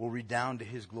will redound to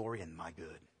His glory and my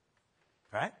good.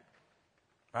 Right?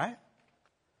 Right?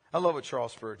 I love what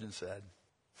Charles Spurgeon said.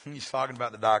 He's talking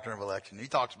about the doctrine of election. He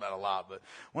talks about it a lot, but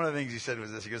one of the things he said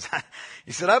was this.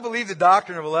 He said, I believe the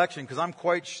doctrine of election because I'm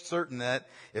quite certain that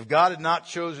if God had not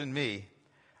chosen me,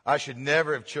 I should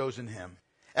never have chosen Him.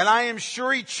 And I am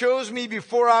sure He chose me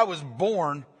before I was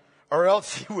born, or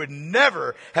else He would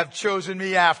never have chosen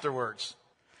me afterwards.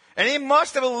 And He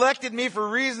must have elected me for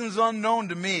reasons unknown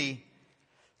to me,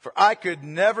 for I could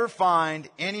never find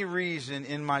any reason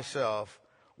in myself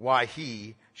why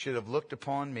He should have looked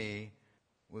upon me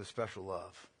with special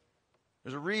love.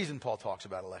 There's a reason Paul talks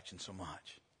about election so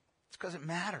much. It's because it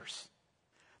matters.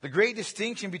 The great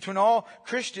distinction between all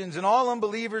Christians and all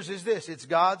unbelievers is this. It's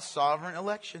God's sovereign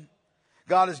election.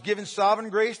 God has given sovereign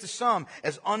grace to some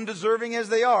as undeserving as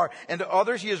they are, and to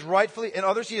others He has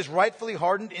rightfully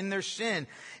hardened in their sin.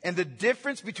 And the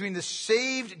difference between the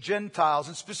saved Gentiles,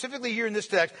 and specifically here in this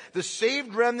text, the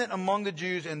saved remnant among the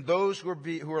Jews and those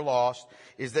who are lost,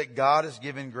 is that God has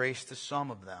given grace to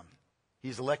some of them.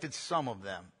 He's elected some of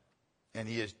them, and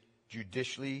He has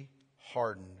judicially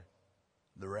hardened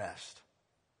the rest.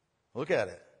 Look at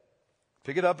it.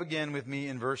 Pick it up again with me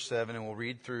in verse 7, and we'll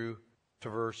read through to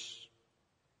verse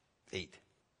 8.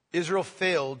 Israel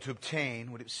failed to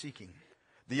obtain what it was seeking.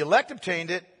 The elect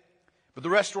obtained it, but the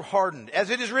rest were hardened. As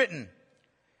it is written,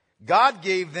 God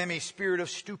gave them a spirit of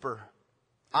stupor,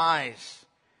 eyes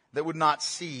that would not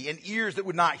see, and ears that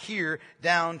would not hear,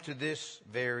 down to this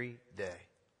very day.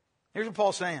 Here's what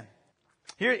Paul's saying.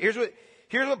 Here's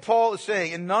what Paul is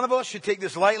saying, and none of us should take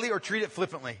this lightly or treat it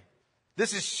flippantly.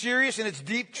 This is serious and it's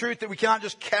deep truth that we cannot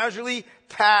just casually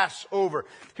pass over.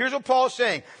 Here's what Paul is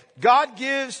saying. God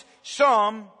saves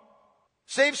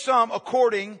some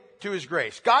according to His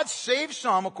grace. God saves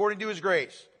some according to His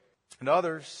grace. And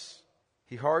others,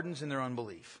 He hardens in their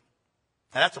unbelief.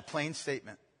 Now that's a plain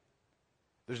statement.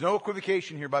 There's no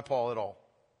equivocation here by Paul at all.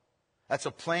 That's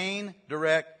a plain,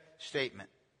 direct statement.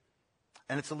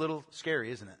 And it's a little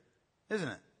scary, isn't it? Isn't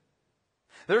it?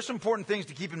 There are some important things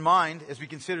to keep in mind as we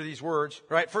consider these words,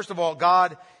 right? First of all,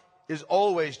 God is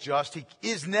always just. He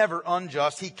is never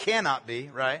unjust. He cannot be,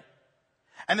 right?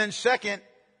 And then second,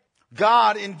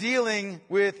 God, in dealing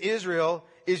with Israel,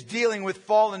 is dealing with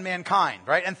fallen mankind,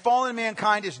 right? And fallen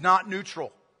mankind is not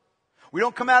neutral. We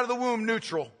don't come out of the womb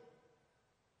neutral.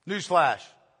 Newsflash.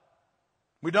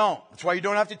 We don't. That's why you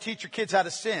don't have to teach your kids how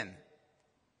to sin.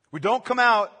 We don't come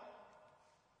out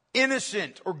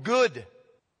innocent or good.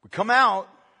 We come out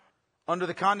under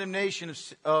the condemnation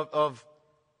of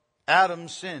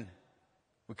Adam's sin.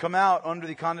 We come out under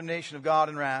the condemnation of God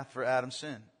and wrath for Adam's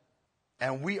sin.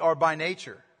 And we are by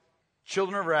nature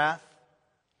children of wrath,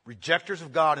 rejectors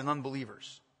of God, and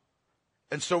unbelievers.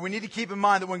 And so we need to keep in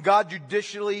mind that when God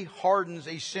judicially hardens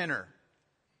a sinner,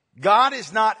 God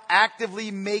is not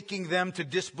actively making them to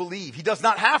disbelieve. He does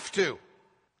not have to.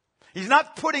 He's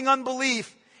not putting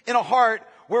unbelief in a heart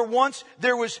where once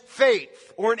there was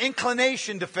faith or an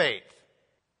inclination to faith.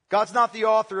 God's not the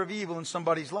author of evil in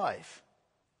somebody's life.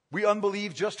 We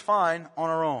unbelieve just fine on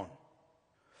our own.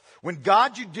 When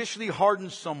God judicially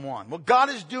hardens someone, what God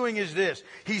is doing is this.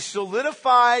 He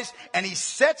solidifies and He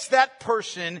sets that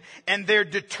person and their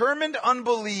determined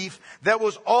unbelief that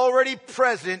was already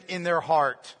present in their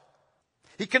heart.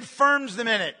 He confirms them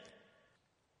in it.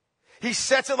 He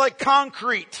sets it like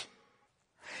concrete.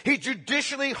 He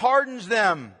judicially hardens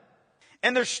them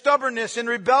and their stubbornness and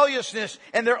rebelliousness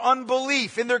and their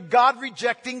unbelief in their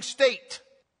God-rejecting state.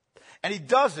 And He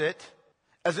does it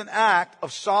as an act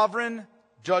of sovereign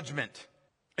judgment.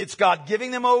 It's God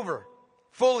giving them over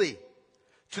fully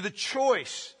to the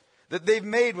choice that they've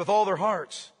made with all their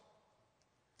hearts.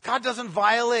 God doesn't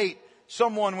violate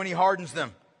someone when He hardens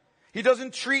them. He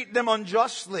doesn't treat them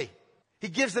unjustly. He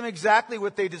gives them exactly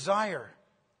what they desire.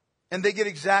 And they get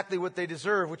exactly what they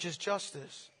deserve, which is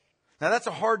justice. Now that's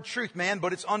a hard truth, man,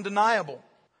 but it's undeniable.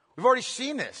 We've already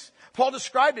seen this. Paul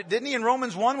described it, didn't he, in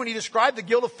Romans 1 when he described the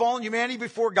guilt of fallen humanity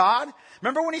before God?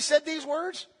 Remember when he said these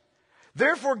words?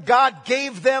 Therefore God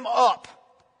gave them up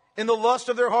in the lust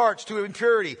of their hearts to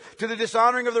impurity, to the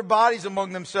dishonoring of their bodies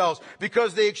among themselves,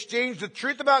 because they exchanged the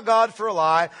truth about God for a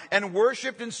lie and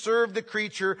worshipped and served the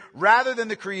creature rather than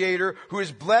the Creator, who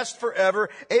is blessed forever.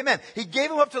 Amen. He gave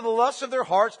them up to the lust of their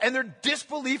hearts and their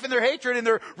disbelief and their hatred and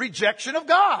their rejection of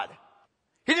God.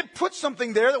 He didn't put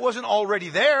something there that wasn't already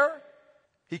there.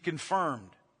 He confirmed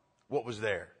what was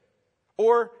there.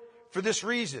 Or for this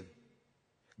reason,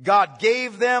 God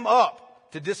gave them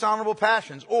up to dishonorable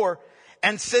passions.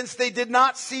 And since they did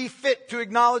not see fit to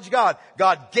acknowledge God,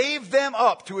 God gave them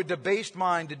up to a debased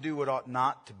mind to do what ought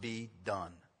not to be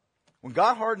done. When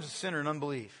God hardens a sinner in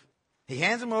unbelief, He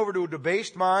hands them over to a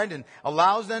debased mind and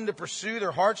allows them to pursue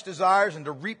their heart's desires and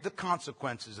to reap the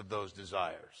consequences of those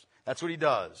desires. That's what He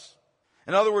does.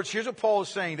 In other words, here's what Paul is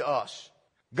saying to us.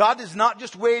 God is not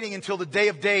just waiting until the day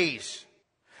of days.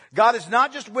 God is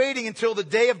not just waiting until the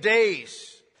day of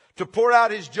days to pour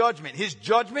out His judgment. His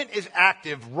judgment is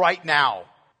active right now.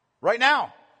 Right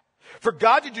now. For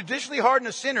God to judicially harden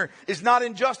a sinner is not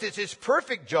injustice, it's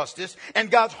perfect justice. And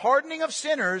God's hardening of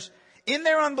sinners in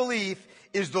their unbelief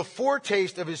is the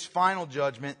foretaste of His final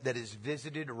judgment that is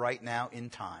visited right now in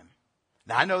time.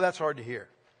 Now, I know that's hard to hear.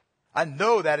 I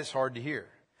know that is hard to hear.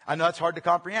 I know that's hard to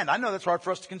comprehend. I know that's hard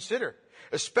for us to consider.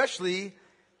 Especially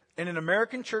in an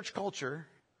American church culture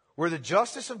where the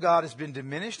justice of God has been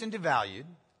diminished and devalued,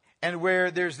 and where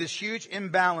there's this huge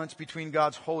imbalance between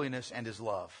God's holiness and His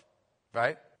love.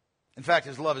 Right? In fact,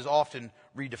 His love is often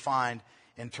redefined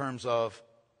in terms of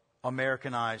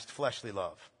Americanized fleshly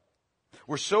love.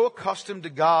 We're so accustomed to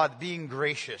God being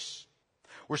gracious.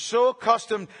 We're so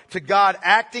accustomed to God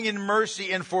acting in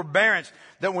mercy and forbearance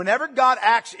that whenever God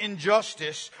acts in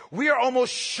justice, we are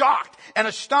almost shocked and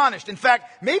astonished. In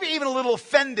fact, maybe even a little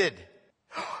offended.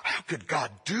 How could God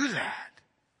do that?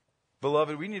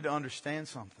 Beloved, we need to understand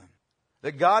something.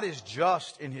 That God is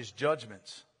just in His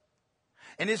judgments.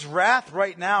 And His wrath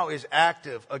right now is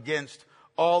active against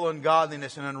all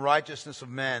ungodliness and unrighteousness of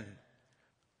men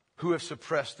who have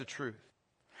suppressed the truth.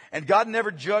 And God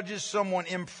never judges someone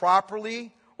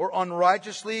improperly or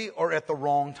unrighteously or at the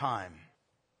wrong time.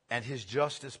 And His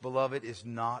justice, beloved, is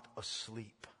not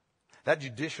asleep. That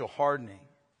judicial hardening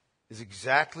is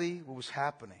exactly what was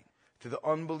happening to the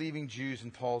unbelieving Jews in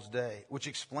Paul's day, which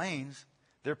explains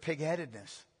their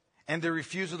pig-headedness and their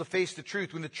refusal to face the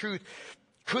truth when the truth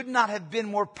could not have been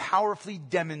more powerfully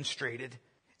demonstrated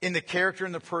in the character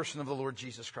and the person of the Lord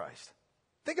Jesus Christ.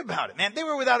 Think about it, man. They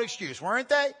were without excuse, weren't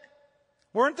they?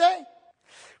 Weren't they?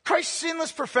 Christ's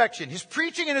sinless perfection, His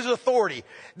preaching and His authority,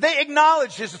 they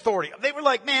acknowledged His authority. They were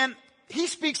like, man, He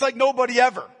speaks like nobody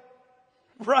ever.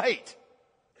 Right.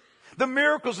 The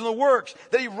miracles and the works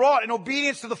that He wrought in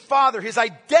obedience to the Father, His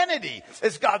identity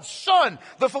as God's Son,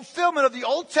 the fulfillment of the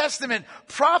Old Testament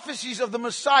prophecies of the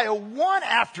Messiah, one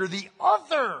after the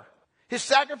other. His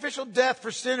sacrificial death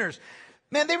for sinners.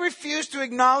 Man, they refused to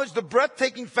acknowledge the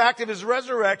breathtaking fact of his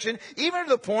resurrection, even to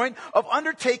the point of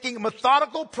undertaking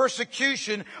methodical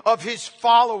persecution of his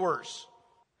followers.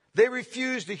 They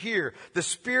refused to hear the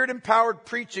Spirit-empowered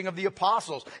preaching of the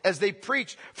apostles as they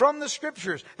preached from the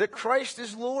Scriptures that Christ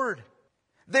is Lord.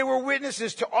 They were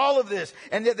witnesses to all of this,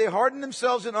 and yet they hardened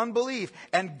themselves in unbelief.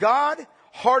 And God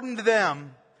hardened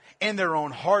them in their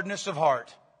own hardness of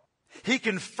heart. He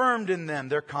confirmed in them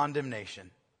their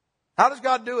condemnation. How does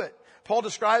God do it? Paul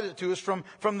describes it to us from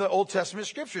the Old Testament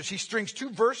Scriptures. He strings two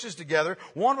verses together,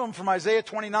 one of them from Isaiah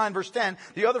 29, verse 10,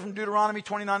 the other from Deuteronomy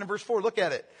 29 and verse 4. Look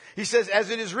at it. He says, as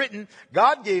it is written,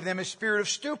 God gave them a spirit of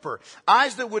stupor,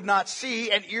 eyes that would not see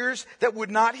and ears that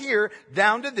would not hear,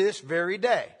 down to this very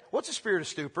day. What's a spirit of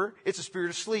stupor? It's a spirit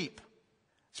of sleep.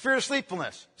 Spirit of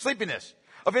sleepiness,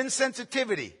 of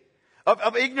insensitivity,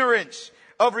 of ignorance,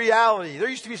 of reality. There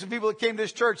used to be some people that came to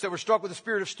this church that were struck with the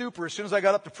spirit of stupor as soon as I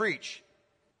got up to preach.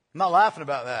 I'm not laughing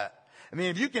about that. I mean,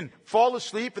 if you can fall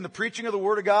asleep in the preaching of the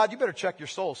Word of God, you better check your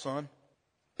soul, son.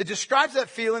 It describes that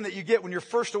feeling that you get when you're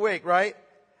first awake, right?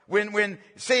 When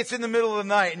say it's in the middle of the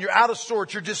night and you're out of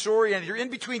sorts, you're disoriented, you're in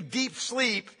between deep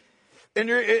sleep and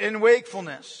you're in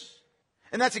wakefulness.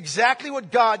 And that's exactly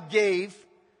what God gave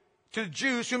to the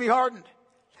Jews whom He hardened.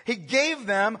 He gave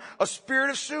them a spirit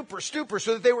of stupor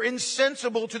so that they were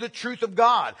insensible to the truth of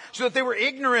God, so that they were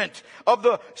ignorant of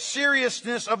the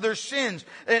seriousness of their sins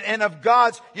and of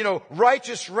God's,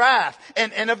 righteous wrath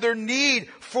and of their need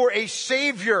for a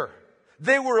Savior.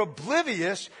 They were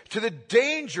oblivious to the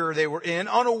danger they were in,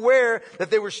 unaware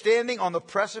that they were standing on the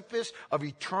precipice of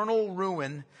eternal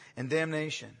ruin and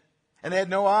damnation. And they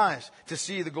had no eyes to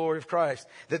see the glory of Christ,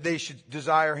 that they should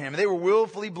desire Him. They were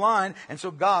willfully blind, and so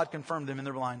God confirmed them in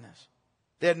their blindness.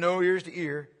 They had no ears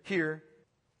to hear.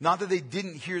 Not that they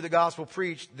didn't hear the gospel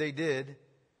preached, they did.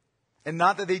 And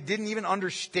not that they didn't even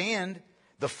understand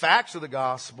the facts of the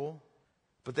gospel,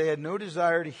 but they had no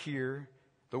desire to hear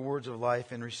the words of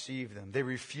life and receive them. They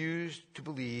refused to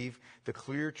believe the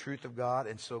clear truth of God,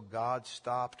 and so God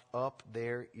stopped up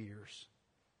their ears.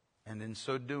 And in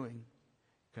so doing,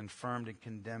 confirmed and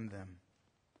condemned them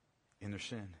in their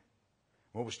sin.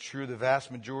 What was true of the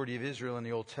vast majority of Israel in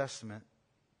the Old Testament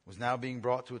was now being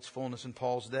brought to its fullness in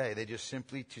Paul's day. They just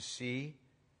simply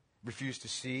refused to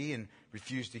see and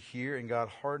refused to hear, and God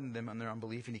hardened them in their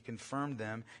unbelief, and He confirmed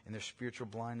them in their spiritual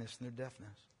blindness and their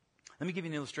deafness. Let me give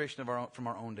you an illustration from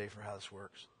our own day for how this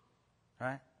works. All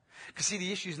right? Because see,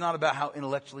 the issue is not about how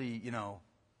intellectual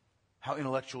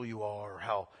you are, or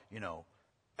how,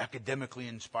 academically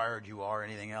inspired you are, or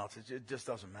anything else. It just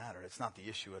doesn't matter. It's not the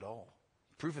issue at all.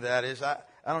 Proof of that is, I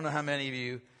don't know how many of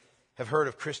you have heard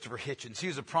of Christopher Hitchens. He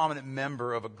was a prominent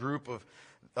member of a group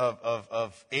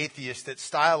of atheists that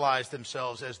stylized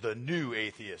themselves as the new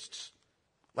atheists.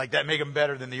 Like that make them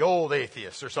better than the old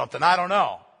atheists or something. I don't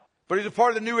know. But he's a part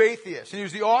of the new atheists. And he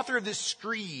was the author of this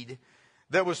screed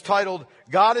that was titled,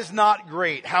 God is Not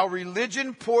Great, How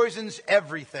Religion Poisons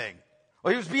Everything.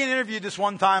 Well, he was being interviewed this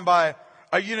one time by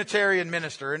a Unitarian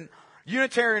minister. And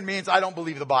Unitarian means I don't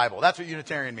believe the Bible. That's what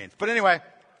Unitarian means. But anyway,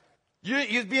 he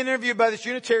was being interviewed by this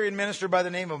Unitarian minister by the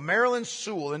name of Marilyn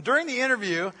Sewell. And during the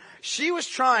interview, she was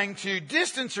trying to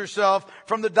distance herself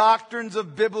from the doctrines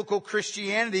of biblical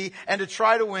Christianity and to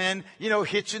try to win,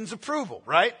 Hitchens' approval,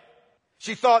 right?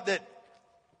 She thought that,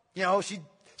 she'd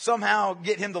somehow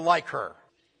get him to like her.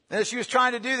 And as she was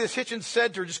trying to do this, Hitchens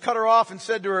said to her, just cut her off and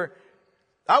said to her,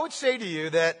 I would say to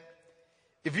you that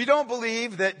if you don't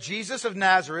believe that Jesus of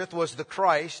Nazareth was the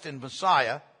Christ and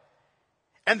Messiah,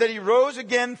 and that He rose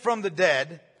again from the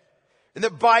dead, and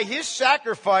that by His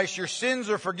sacrifice your sins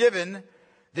are forgiven,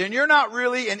 then you're not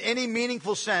really in any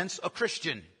meaningful sense a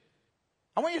Christian.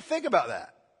 I want you to think about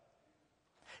that.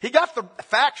 He got the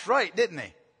facts right, didn't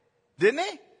he? Didn't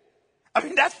he? I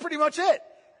mean, that's pretty much it.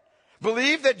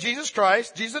 Believe that Jesus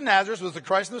of Nazareth was the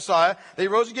Christ and Messiah, that He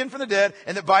rose again from the dead,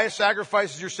 and that by His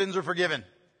sacrifices your sins are forgiven.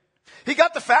 He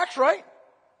got the facts right,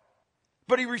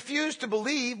 but he refused to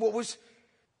believe what was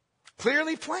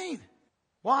clearly plain.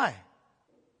 Why?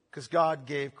 Because God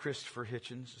gave Christopher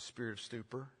Hitchens a spirit of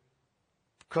stupor.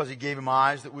 Because He gave him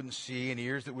eyes that wouldn't see and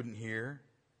ears that wouldn't hear.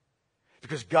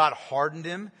 Because God hardened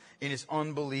him in his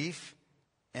unbelief,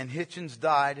 and Hitchens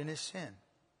died in his sin.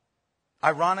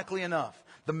 Ironically enough,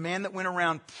 the man that went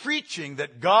around preaching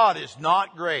that God is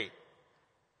not great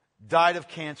died of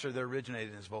cancer that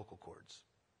originated in his vocal cords.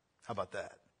 How about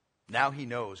that? Now he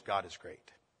knows God is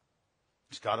great.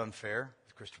 Is God unfair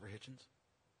with Christopher Hitchens?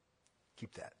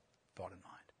 Keep that thought in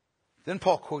mind. Then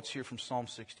Paul quotes here from Psalm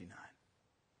 69.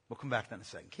 We'll come back to that in a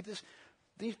second. Keep this.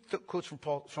 These quotes from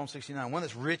Psalm 69. One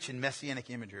that's rich in messianic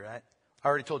imagery, right? I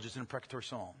already told you it's an imprecatory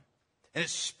psalm. And it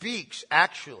speaks,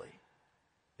 actually,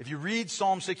 if you read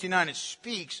Psalm 69, it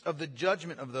speaks of the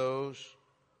judgment of those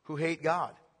who hate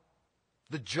God.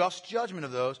 The just judgment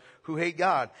of those who hate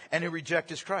God and who reject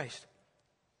His Christ.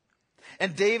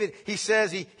 And David, he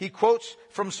says, he quotes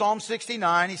from Psalm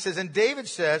 69, he says, and David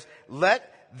says, let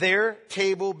their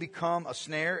table become a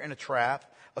snare and a trap,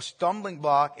 a stumbling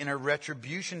block and a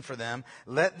retribution for them.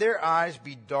 Let their eyes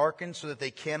be darkened so that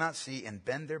they cannot see, and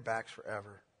bend their backs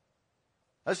forever.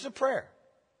 This is a prayer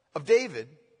of David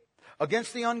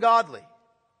against the ungodly.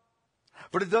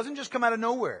 But it doesn't just come out of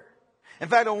nowhere. In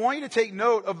fact, I want you to take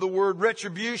note of the word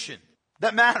retribution.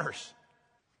 That matters.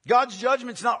 God's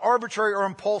judgment's not arbitrary or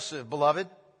impulsive, beloved.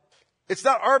 It's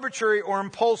not arbitrary or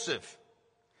impulsive.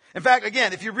 In fact,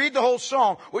 again, if you read the whole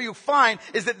psalm, what you find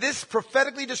is that this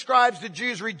prophetically describes the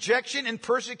Jews' rejection and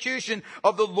persecution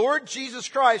of the Lord Jesus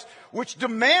Christ, which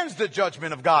demands the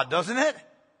judgment of God, doesn't it?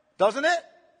 Doesn't it?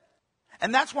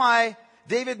 And that's why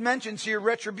David mentions here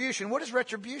retribution. What is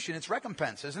retribution? It's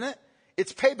recompense, isn't it?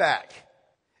 It's payback.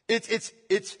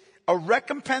 It's a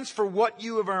recompense for what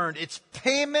you have earned. It's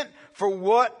payment for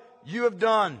what you have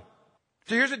done.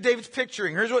 So here's what David's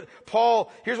picturing. Here's why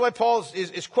Paul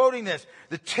is quoting this.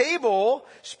 The table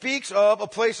speaks of a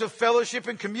place of fellowship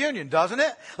and communion, doesn't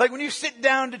it? Like when you sit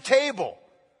down to table.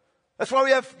 That's why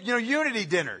we have, unity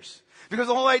dinners. Because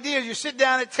the whole idea is you sit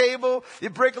down at table, you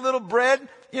break a little bread,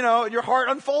 your heart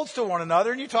unfolds to one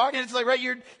another and you talk, and it's like, right,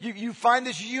 you find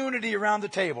this unity around the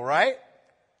table, right?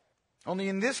 Only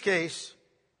in this case,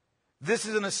 this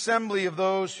is an assembly of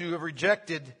those who have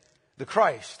rejected the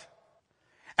Christ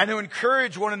and who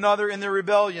encourage one another in their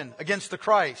rebellion against the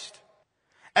Christ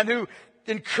and who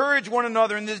encourage one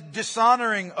another in this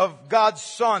dishonoring of God's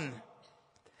Son.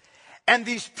 And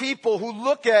these people who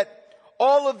look at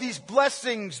all of these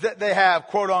blessings that they have,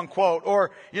 quote unquote,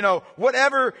 or,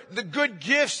 whatever the good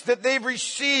gifts that they've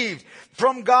received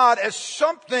from God as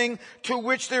something to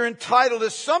which they're entitled,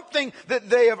 as something that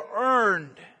they have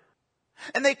earned.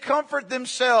 And they comfort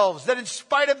themselves that in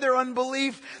spite of their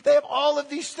unbelief, they have all of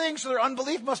these things, so their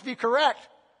unbelief must be correct.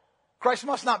 Christ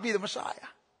must not be the Messiah.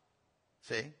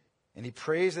 See? And he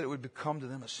prays that it would become to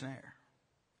them a snare.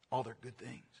 All their good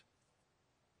things.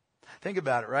 Think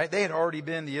about it, right? They had already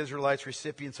been, the Israelites,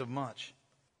 recipients of much.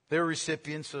 They were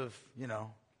recipients of,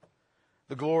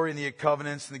 the glory and the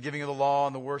covenants and the giving of the law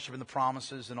and the worship and the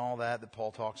promises and all that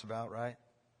Paul talks about, right?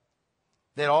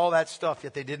 They had all that stuff,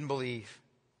 yet they didn't believe.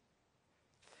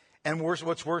 And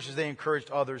what's worse is they encouraged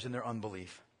others in their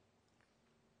unbelief.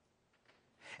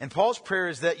 And Paul's prayer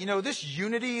is that, this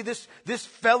unity, this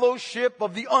fellowship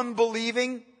of the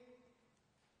unbelieving,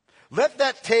 let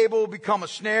that table become a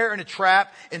snare and a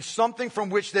trap and something from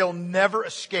which they'll never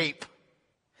escape.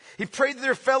 He prayed that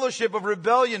their fellowship of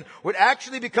rebellion would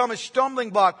actually become a stumbling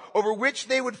block over which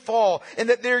they would fall, and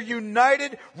that their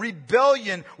united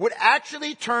rebellion would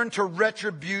actually turn to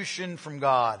retribution from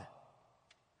God.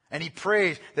 And he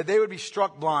prays that they would be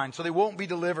struck blind so they won't be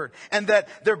delivered, and that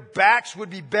their backs would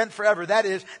be bent forever. That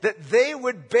is, that they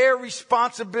would bear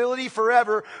responsibility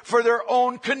forever for their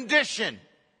own condition,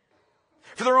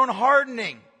 for their own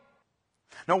hardening.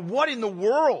 Now, what in the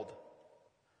world?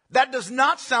 That does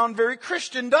not sound very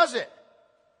Christian, does it?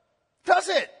 Does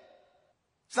it?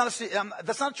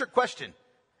 That's not a trick question.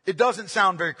 It doesn't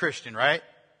sound very Christian, right?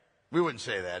 We wouldn't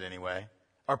say that anyway.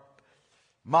 Our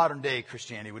modern day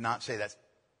Christianity would not say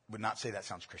that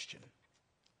sounds Christian.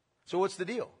 So what's the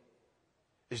deal?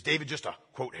 Is David just a,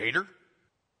 quote, hater?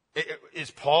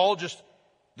 Is Paul just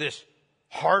this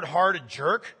hard-hearted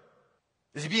jerk?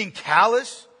 Is he being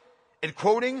callous and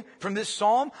quoting from this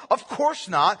psalm? Of course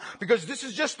not, because this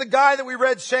is just the guy that we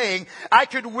read saying, I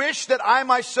could wish that I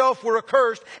myself were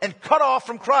accursed and cut off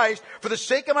from Christ for the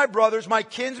sake of my brothers, my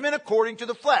kinsmen according to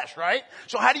the flesh, right?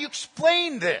 So how do you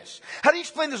explain this? How do you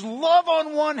explain this love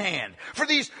on one hand for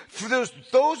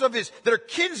those of his that are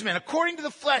kinsmen according to the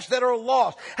flesh that are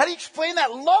lost? How do you explain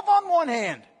that love on one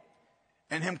hand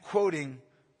and him quoting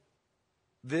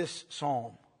this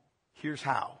psalm? Here's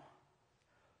how.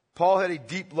 Paul had a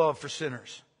deep love for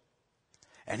sinners,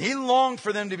 and he longed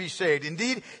for them to be saved.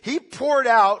 Indeed, he poured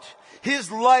out his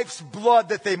life's blood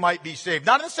that they might be saved.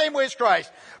 Not in the same way as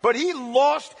Christ, but he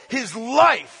lost his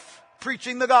life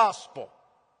preaching the gospel.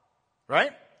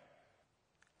 Right?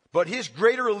 But his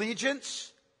greater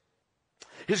allegiance,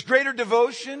 his greater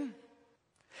devotion,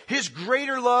 his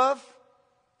greater love,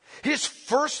 his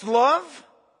first love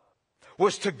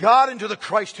was to God and to the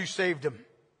Christ who saved him.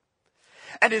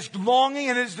 And his longing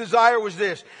and his desire was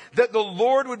this, that the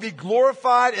Lord would be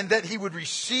glorified and that he would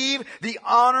receive the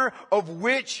honor of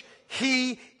which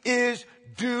he is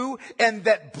due, and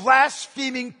that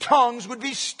blaspheming tongues would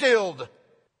be stilled.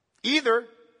 Either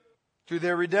through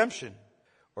their redemption,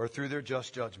 or through their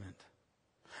just judgment.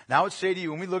 Now I would say to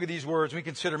you, when we look at these words, we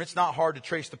consider them, it's not hard to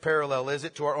trace the parallel, is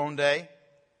it, to our own day?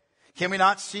 Can we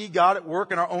not see God at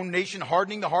work in our own nation,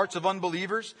 hardening the hearts of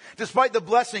unbelievers? Despite the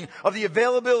blessing of the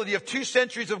availability of 2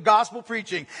 centuries of gospel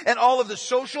preaching and all of the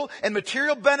social and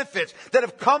material benefits that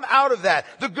have come out of that,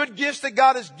 the good gifts that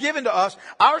God has given to us,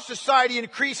 our society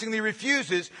increasingly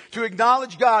refuses to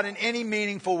acknowledge God in any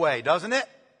meaningful way, doesn't it?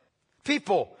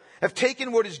 People have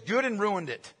taken what is good and ruined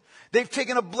it. They've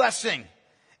taken a blessing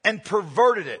and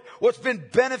perverted it. What's been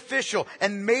beneficial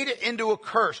and made it into a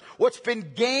curse. What's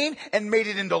been gain and made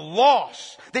it into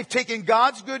loss. They've taken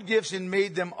God's good gifts and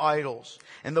made them idols.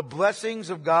 And the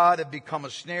blessings of God have become a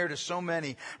snare to so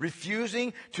many,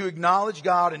 refusing to acknowledge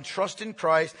God and trust in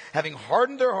Christ. Having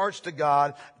hardened their hearts to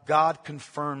God, God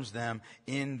confirms them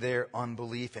in their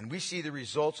unbelief. And we see the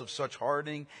results of such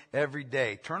hardening every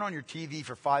day. Turn on your TV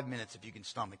for 5 minutes if you can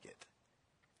stomach it.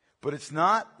 But it's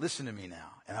not, listen to me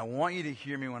now, and I want you to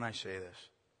hear me when I say this.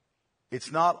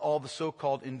 It's not all the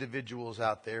so-called individuals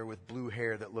out there with blue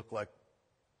hair that look like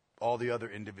all the other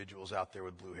individuals out there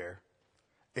with blue hair.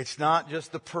 It's not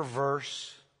just the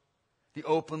perverse, the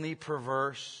openly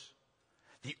perverse,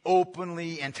 the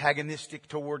openly antagonistic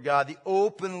toward God, the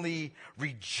openly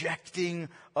rejecting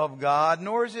of God,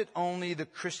 nor is it only the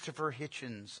Christopher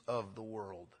Hitchens of the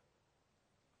world.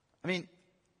 I mean,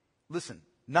 listen.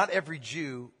 Not every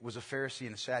Jew was a Pharisee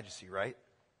and a Sadducee, right?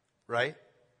 Right?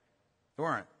 They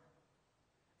weren't.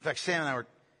 In fact, Sam and I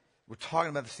were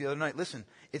talking about this the other night. Listen,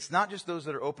 it's not just those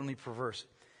that are openly perverse.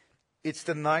 It's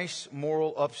the nice,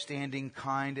 moral, upstanding,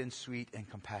 kind, and sweet, and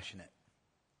compassionate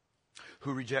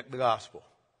who reject the gospel.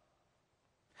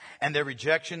 And their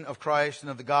rejection of Christ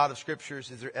and of the God of Scriptures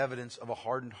is their evidence of a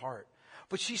hardened heart.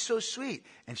 But she's so sweet,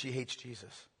 and she hates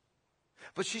Jesus.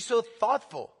 But she's so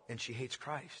thoughtful, and she hates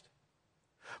Christ.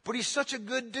 But he's such a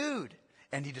good dude,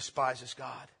 and he despises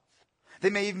God. They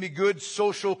may even be good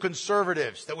social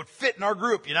conservatives that would fit in our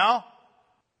group, you know?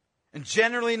 And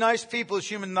generally nice people as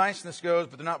human niceness goes,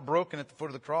 but they're not broken at the foot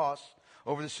of the cross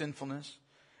over the sinfulness.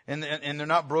 And they're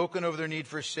not broken over their need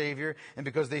for a Savior. And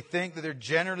because they think that they're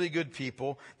generally good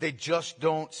people, they just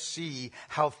don't see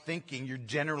how thinking you're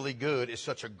generally good is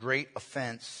such a great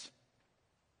offense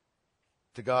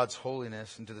to God's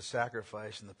holiness and to the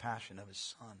sacrifice and the passion of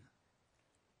His Son.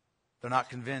 They're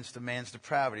not convinced of man's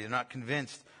depravity. They're not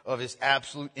convinced of his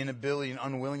absolute inability and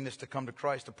unwillingness to come to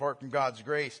Christ apart from God's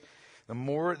grace. The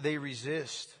more they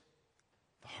resist,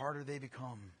 the harder they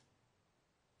become,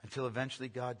 until eventually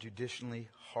God judicially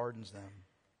hardens them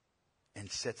and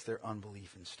sets their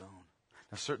unbelief in stone.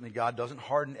 Now, certainly God doesn't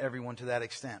harden everyone to that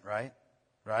extent, right?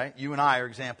 Right? You and I are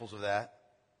examples of that.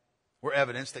 We're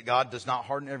evidence that God does not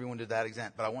harden everyone to that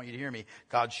extent. But I want you to hear me.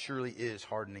 God surely is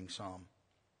hardening some.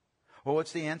 Well,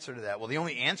 what's the answer to that? Well, the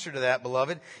only answer to that,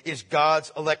 beloved, is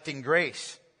God's electing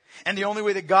grace. And the only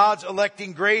way that God's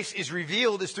electing grace is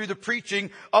revealed is through the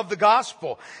preaching of the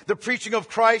gospel. The preaching of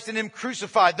Christ and Him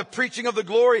crucified. The preaching of the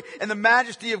glory and the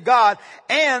majesty of God.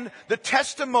 And the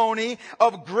testimony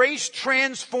of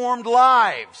grace-transformed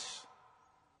lives.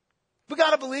 We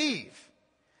got to believe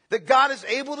that God is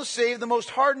able to save the most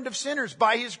hardened of sinners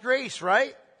by His grace,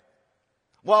 right?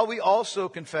 While we also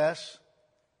confess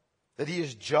that He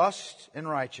is just and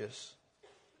righteous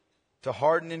to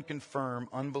harden and confirm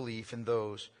unbelief in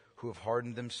those who have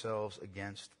hardened themselves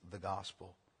against the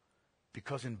gospel.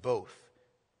 Because in both,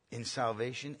 in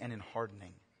salvation and in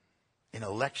hardening, in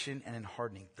election and in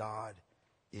hardening, God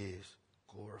is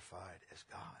glorified as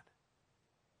God.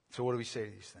 So what do we say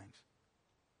to these things?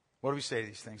 What do we say to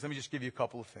these things? Let me just give you a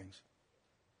couple of things.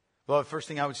 Well, the first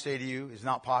thing I would say to you is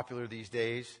not popular these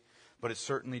days, but it's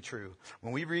certainly true.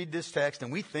 When we read this text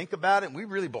and we think about it and we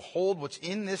really behold what's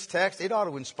in this text, it ought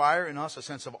to inspire in us a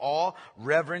sense of awe,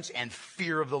 reverence, and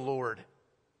fear of the Lord.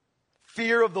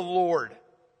 Fear of the Lord.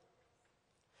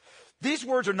 These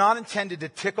words are not intended to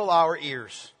tickle our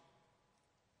ears,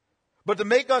 but to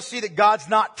make us see that God's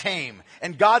not tame,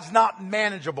 and God's not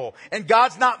manageable, and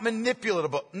God's not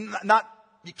manipulatable.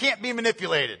 You can't be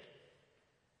manipulated.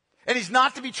 And He's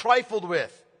not to be trifled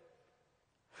with.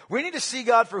 We need to see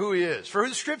God for who He is, for who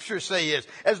the Scriptures say He is,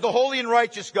 as the holy and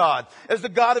righteous God, as the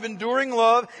God of enduring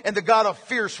love and the God of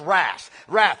fierce wrath,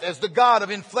 as the God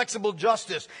of inflexible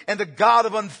justice and the God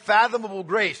of unfathomable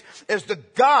grace, as the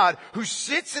God who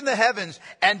sits in the heavens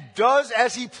and does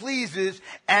as He pleases,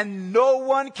 and no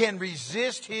one can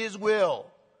resist His will.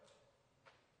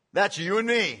 That's you and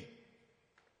me.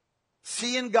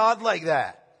 Seeing God like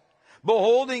that,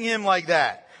 beholding Him like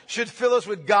that, should fill us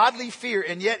with godly fear.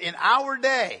 And yet in our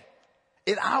day,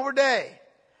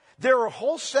 There are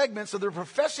whole segments of the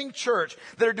professing church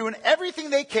that are doing everything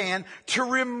they can to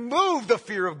remove the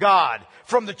fear of God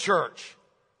from the church.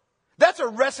 That's a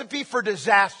recipe for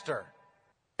disaster.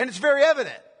 And it's very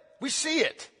evident. We see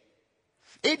it.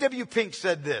 A.W. Pink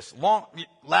said this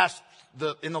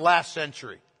in the last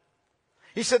century.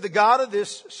 He said, the God of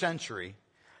this century,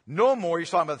 no more,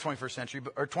 he's talking about the 21st century,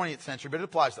 or 20th century, but it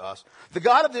applies to us. The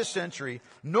God of this century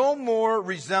no more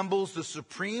resembles the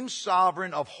supreme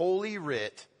sovereign of Holy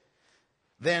Writ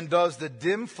than does the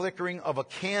dim flickering of a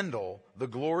candle the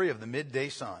glory of the midday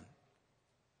sun.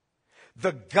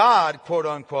 The God, quote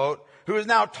unquote, who is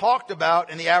now talked about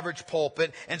in the average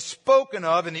pulpit and spoken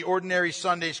of in the ordinary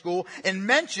Sunday school and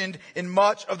mentioned in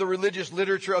much of the religious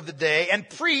literature of the day and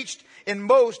preached in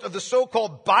most of the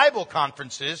so-called Bible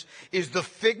conferences, is the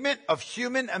figment of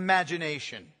human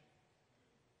imagination,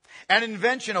 an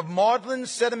invention of maudlin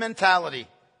sentimentality.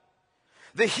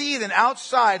 The heathen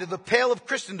outside of the pale of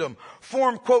Christendom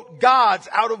form, quote, gods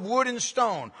out of wood and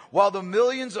stone, while the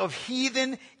millions of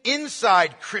heathen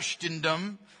inside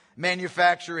Christendom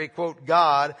manufacture a, quote,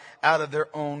 God out of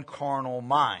their own carnal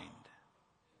mind.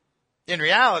 In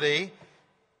reality,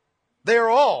 they are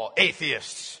all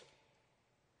atheists.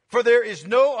 For there is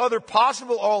no other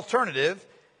possible alternative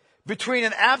between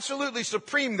an absolutely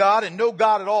supreme God and no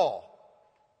God at all.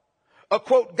 A,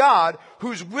 quote, God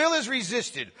whose will is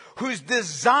resisted, whose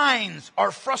designs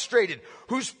are frustrated,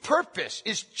 whose purpose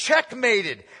is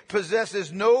checkmated,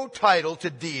 possesses no title to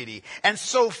deity. And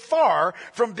so far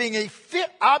from being a fit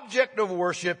object of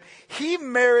worship, he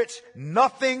merits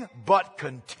nothing but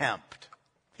contempt.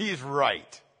 He's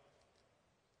right.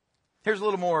 Here's a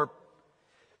little more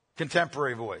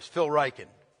contemporary voice, Phil Ryken.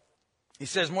 He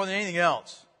says, more than anything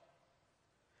else,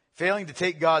 failing to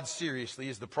take God seriously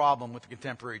is the problem with the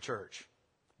contemporary church.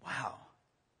 Wow.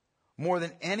 More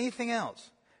than anything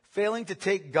else, failing to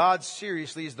take God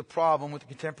seriously is the problem with the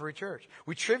contemporary church.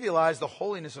 We trivialize the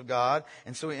holiness of God,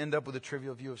 and so we end up with a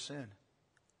trivial view of sin.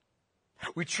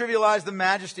 We trivialize the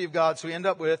majesty of God, so we end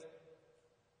up with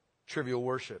trivial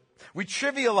worship. We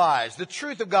trivialize the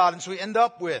truth of God, and so we end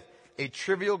up with a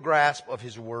trivial grasp of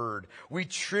His Word. We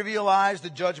trivialize the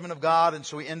judgment of God, and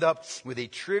so we end up with a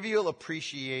trivial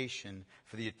appreciation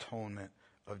for the atonement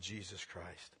of Jesus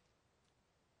Christ.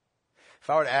 If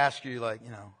I were to ask you,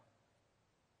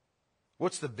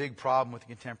 what's the big problem with the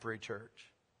contemporary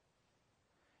church?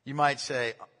 You might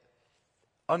say,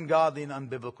 ungodly and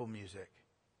unbiblical music,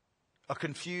 a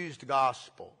confused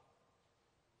gospel,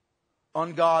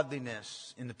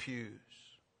 ungodliness in the pews,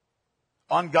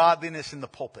 ungodliness in the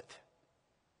pulpit.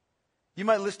 You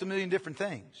might list a million different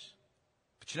things.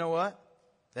 But you know what?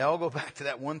 They all go back to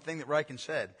that one thing that Ryken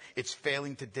said. It's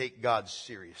failing to take God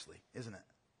seriously, isn't it?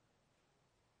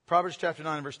 Proverbs chapter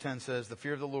 9 verse 10 says, the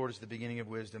fear of the Lord is the beginning of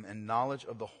wisdom, and knowledge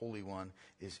of the Holy One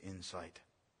is insight.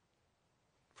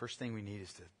 First thing we need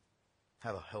is to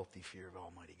have a healthy fear of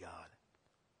Almighty God.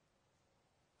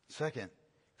 Second,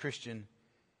 Christian,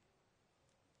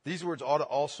 these words ought to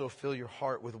also fill your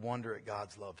heart with wonder at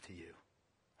God's love to you.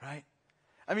 Right?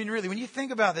 I mean, really, when you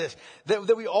think about this,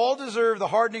 that we all deserve the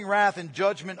hardening wrath and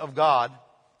judgment of God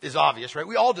is obvious, right?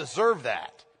 We all deserve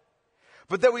that.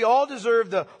 But that we all deserve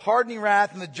the hardening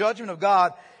wrath and the judgment of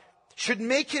God should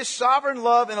make His sovereign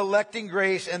love and electing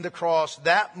grace and the cross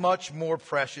that much more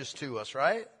precious to us,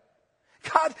 right?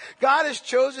 God has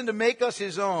chosen to make us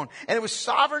His own. And it was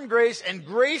sovereign grace and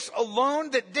grace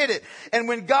alone that did it. And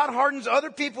when God hardens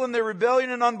other people in their rebellion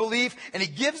and unbelief, and He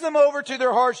gives them over to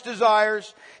their heart's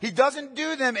desires, He doesn't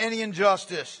do them any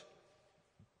injustice.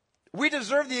 We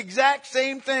deserve the exact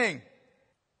same thing.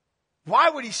 Why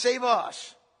would He save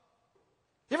us?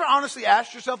 You ever honestly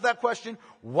asked yourself that question?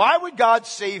 Why would God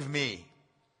save me?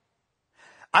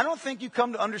 I don't think you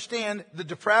come to understand the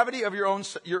depravity of your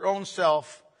own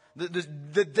self,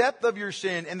 the depth of your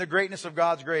sin and the greatness of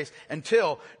God's grace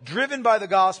until, driven by the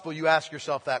gospel, you ask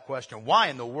yourself that question. Why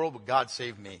in the world would God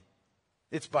save me?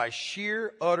 It's by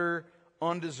sheer, utter,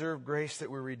 undeserved grace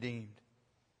that we're redeemed.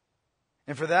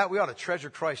 And for that, we ought to treasure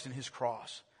Christ and His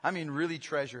cross. I mean, really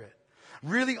treasure it.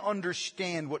 Really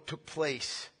understand what took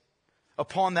place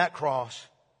upon that cross,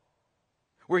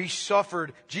 where He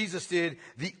suffered, Jesus did,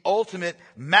 the ultimate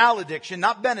malediction,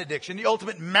 not benediction, the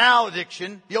ultimate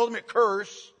malediction, the ultimate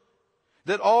curse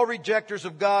that all rejectors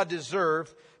of God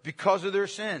deserve because of their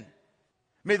sin.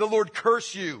 May the Lord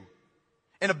curse you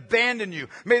and abandon you.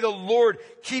 May the Lord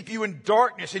keep you in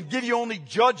darkness and give you only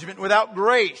judgment without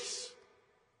grace.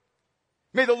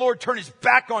 May the Lord turn His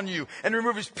back on you and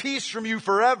remove His peace from you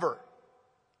forever.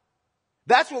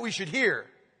 That's what we should hear.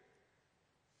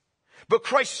 But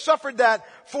Christ suffered that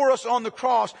for us on the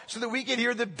cross so that we can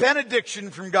hear the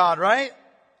benediction from God, right?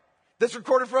 That's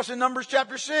recorded for us in Numbers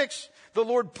chapter 6. The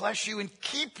Lord bless you and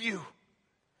keep you.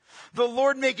 The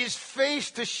Lord make his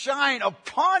face to shine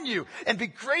upon you and be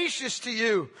gracious to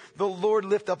you. The Lord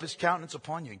lift up his countenance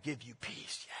upon you and give you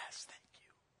peace. Yes, thank you.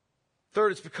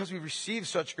 Third, it's because we receive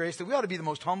such grace that we ought to be the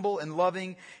most humble and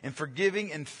loving and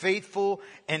forgiving and faithful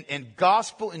and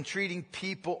gospel entreating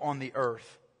people on the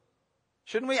earth.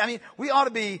 Shouldn't we? I mean,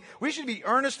 we should be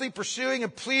earnestly pursuing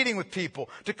and pleading with people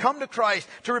to come to Christ,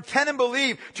 to repent and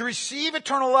believe, to receive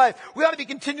eternal life. We ought to be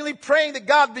continually praying that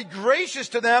God be gracious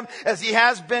to them as he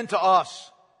has been to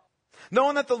us.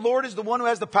 Knowing that the Lord is the one who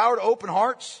has the power to open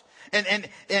hearts and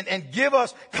give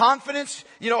us confidence,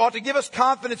 ought to give us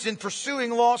confidence in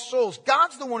pursuing lost souls.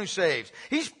 God's the one who saves.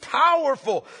 He's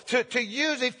powerful to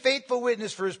use a faithful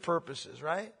witness for his purposes,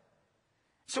 right?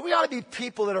 So we ought to be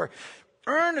people that are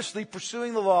earnestly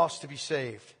pursuing the lost to be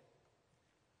saved.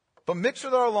 But mixed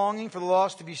with our longing for the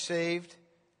lost to be saved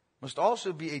must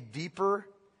also be a deeper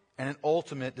and an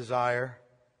ultimate desire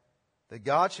that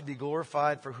God should be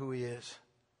glorified for who he is.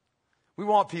 We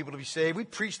want people to be saved. We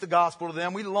preach the gospel to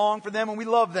them. We long for them and we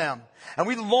love them. And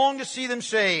we long to see them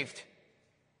saved.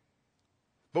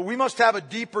 But we must have a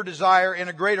deeper desire and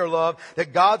a greater love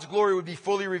that God's glory would be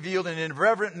fully revealed and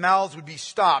irreverent mouths would be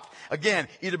stopped. Again,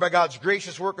 either by God's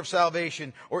gracious work of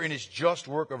salvation or in his just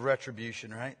work of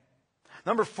retribution, right?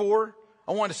 Number 4,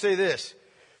 I want to say this.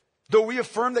 Though we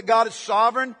affirm that God is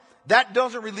sovereign, that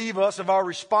doesn't relieve us of our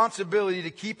responsibility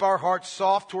to keep our hearts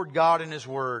soft toward God and his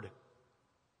word.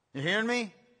 You hearing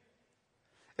me?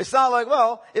 It's not like,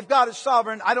 well, if God is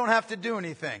sovereign, I don't have to do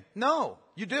anything. No,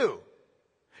 you do.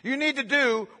 You need to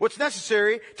do what's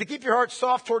necessary to keep your heart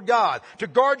soft toward God, to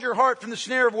guard your heart from the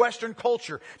snare of Western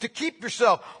culture, to keep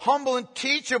yourself humble and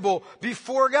teachable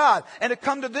before God, and to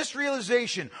come to this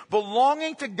realization: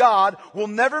 belonging to God will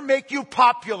never make you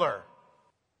popular.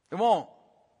 It won't.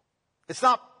 It's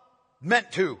not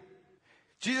meant to.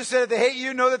 Jesus said, if they hate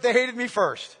you, know that they hated me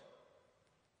first.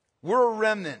 We're a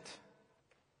remnant.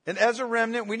 And as a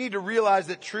remnant, we need to realize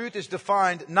that truth is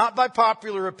defined not by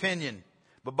popular opinion,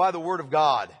 but by the Word of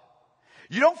God.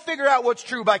 You don't figure out what's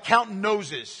true by counting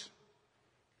noses.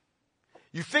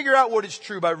 You figure out what is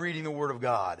true by reading the Word of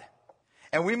God.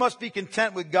 And we must be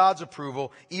content with God's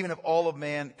approval, even if all of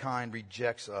mankind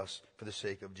rejects us for the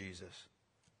sake of Jesus.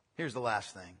 Here's the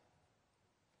last thing.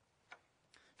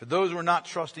 For those who are not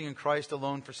trusting in Christ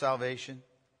alone for salvation,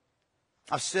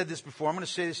 I've said this before. I'm going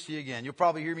to say this to you again. You'll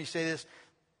probably hear me say this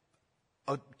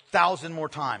 1,000 more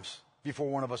times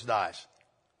before one of us dies.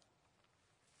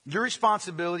 Your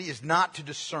responsibility is not to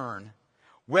discern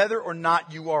whether or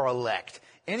not you are elect,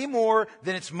 any more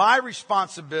than it's my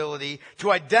responsibility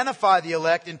to identify the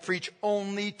elect and preach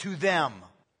only to them.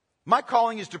 My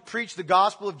calling is to preach the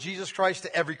gospel of Jesus Christ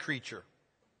to every creature.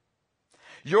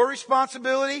 Your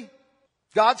responsibility,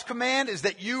 God's command, is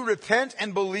that you repent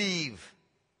and believe.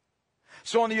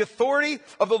 So on the authority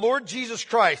of the Lord Jesus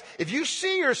Christ, if you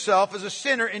see yourself as a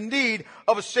sinner in need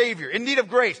of a Savior, in need of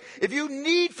grace, if you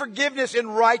need forgiveness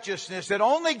and righteousness that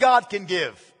only God can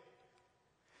give,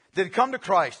 then come to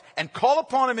Christ and call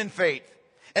upon him in faith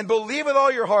and believe with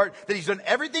all your heart that he's done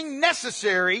everything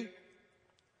necessary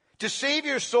to save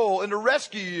your soul and to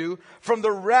rescue you from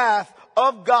the wrath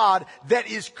of God that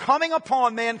is coming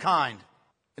upon mankind,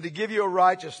 and to give you a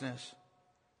righteousness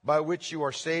by which you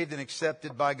are saved and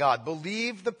accepted by God.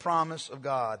 Believe the promise of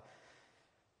God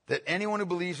that anyone who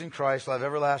believes in Christ will have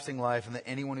everlasting life, and that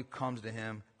anyone who comes to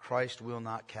him, Christ will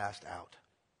not cast out.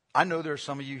 I know there are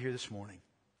some of you here this morning.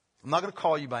 I'm not going to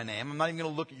call you by name. I'm not even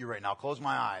going to look at you right now. I'll close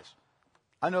my eyes.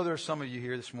 I know there are some of you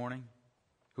here this morning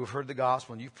who have heard the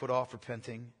gospel and you've put off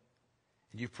repenting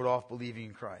and you've put off believing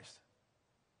in Christ.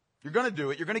 You're going to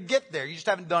do it. You're going to get there. You just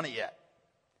haven't done it yet.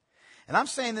 And I'm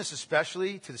saying this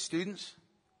especially to the students,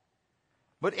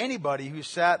 but anybody who's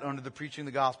sat under the preaching of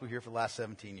the gospel here for the last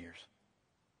 17 years.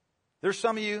 There's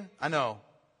some of you, I know,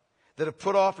 that have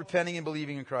put off repenting and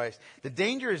believing in Christ. The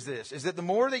danger is this, is that the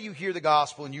more that you hear the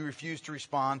gospel and you refuse to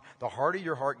respond, the harder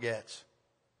your heart gets.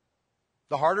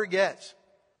 The harder it gets.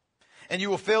 And you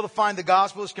will fail to find the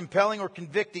gospel as compelling or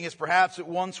convicting as perhaps it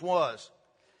once was.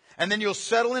 And then you'll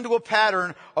settle into a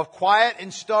pattern of quiet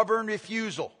and stubborn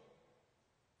refusal.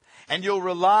 And you'll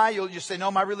just say,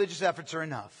 no, my religious efforts are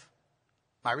enough.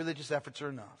 My religious efforts are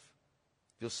enough.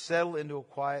 You'll settle into a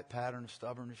quiet pattern of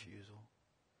stubborn refusal.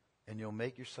 And you'll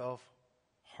make yourself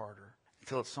harder.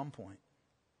 Until at some point,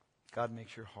 God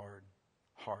makes your hard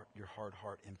heart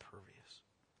impervious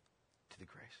to the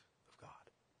grace of God.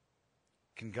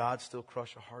 Can God still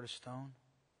crush a heart of stone?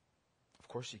 Of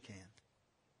course he can.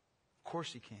 Of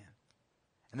course he can.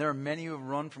 And there are many who have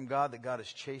run from God that God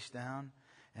has chased down.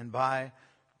 And by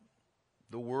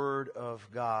the Word of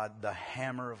God, the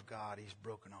hammer of God. He's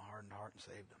broken a hardened heart and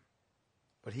saved them.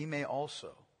 But He may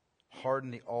also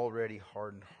harden the already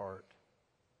hardened heart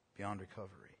beyond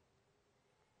recovery.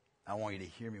 I want you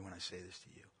to hear me when I say this to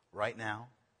you. Right now,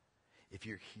 if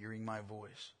you're hearing my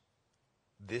voice,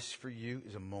 this for you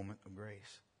is a moment of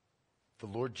grace. The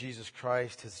Lord Jesus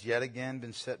Christ has yet again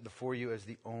been set before you as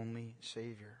the only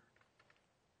Savior.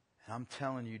 And I'm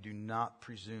telling you, do not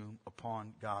presume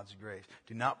upon God's grace.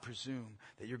 Do not presume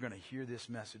that you're going to hear this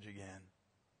message again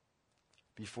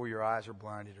before your eyes are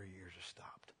blinded or your ears are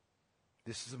stopped.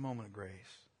 This is a moment of grace.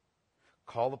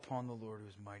 Call upon the Lord who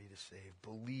is mighty to save.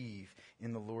 Believe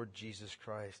in the Lord Jesus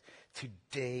Christ.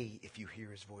 Today, if you hear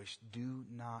His voice, do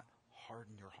not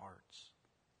harden your hearts.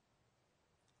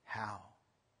 How?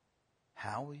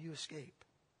 How will you escape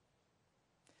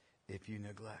if you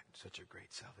neglect such a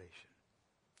great salvation?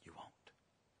 You won't.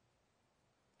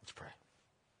 Let's pray.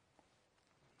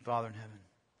 Father in heaven,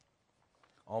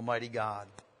 Almighty God,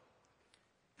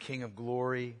 King of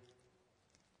glory,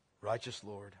 righteous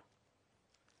Lord,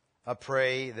 I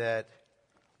pray that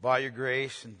by your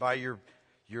grace and by your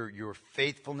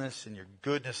faithfulness and your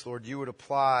goodness, Lord, you would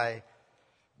apply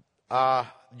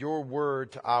your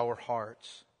word to our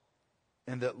hearts.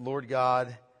 And that, Lord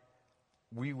God,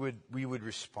 we would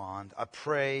respond. I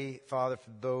pray, Father,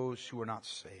 for those who are not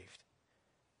saved,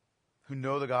 who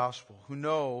know the gospel, who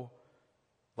know,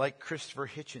 like Christopher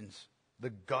Hitchens, the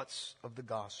guts of the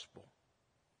gospel.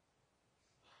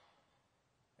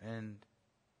 And,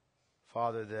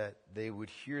 Father, that they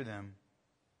would hear them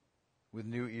with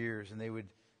new ears and they would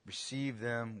receive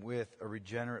them with a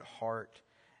regenerate heart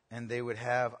and they would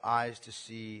have eyes to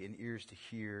see and ears to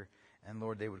hear. And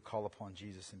Lord, they would call upon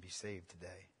Jesus and be saved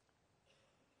today.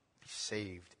 Be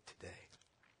saved today.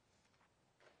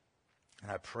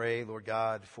 And I pray, Lord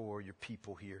God, for your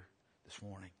people here this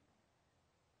morning.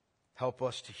 Help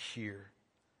us to hear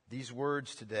these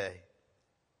words today.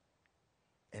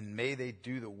 And may they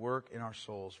do the work in our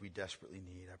souls we desperately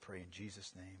need. I pray in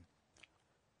Jesus' name.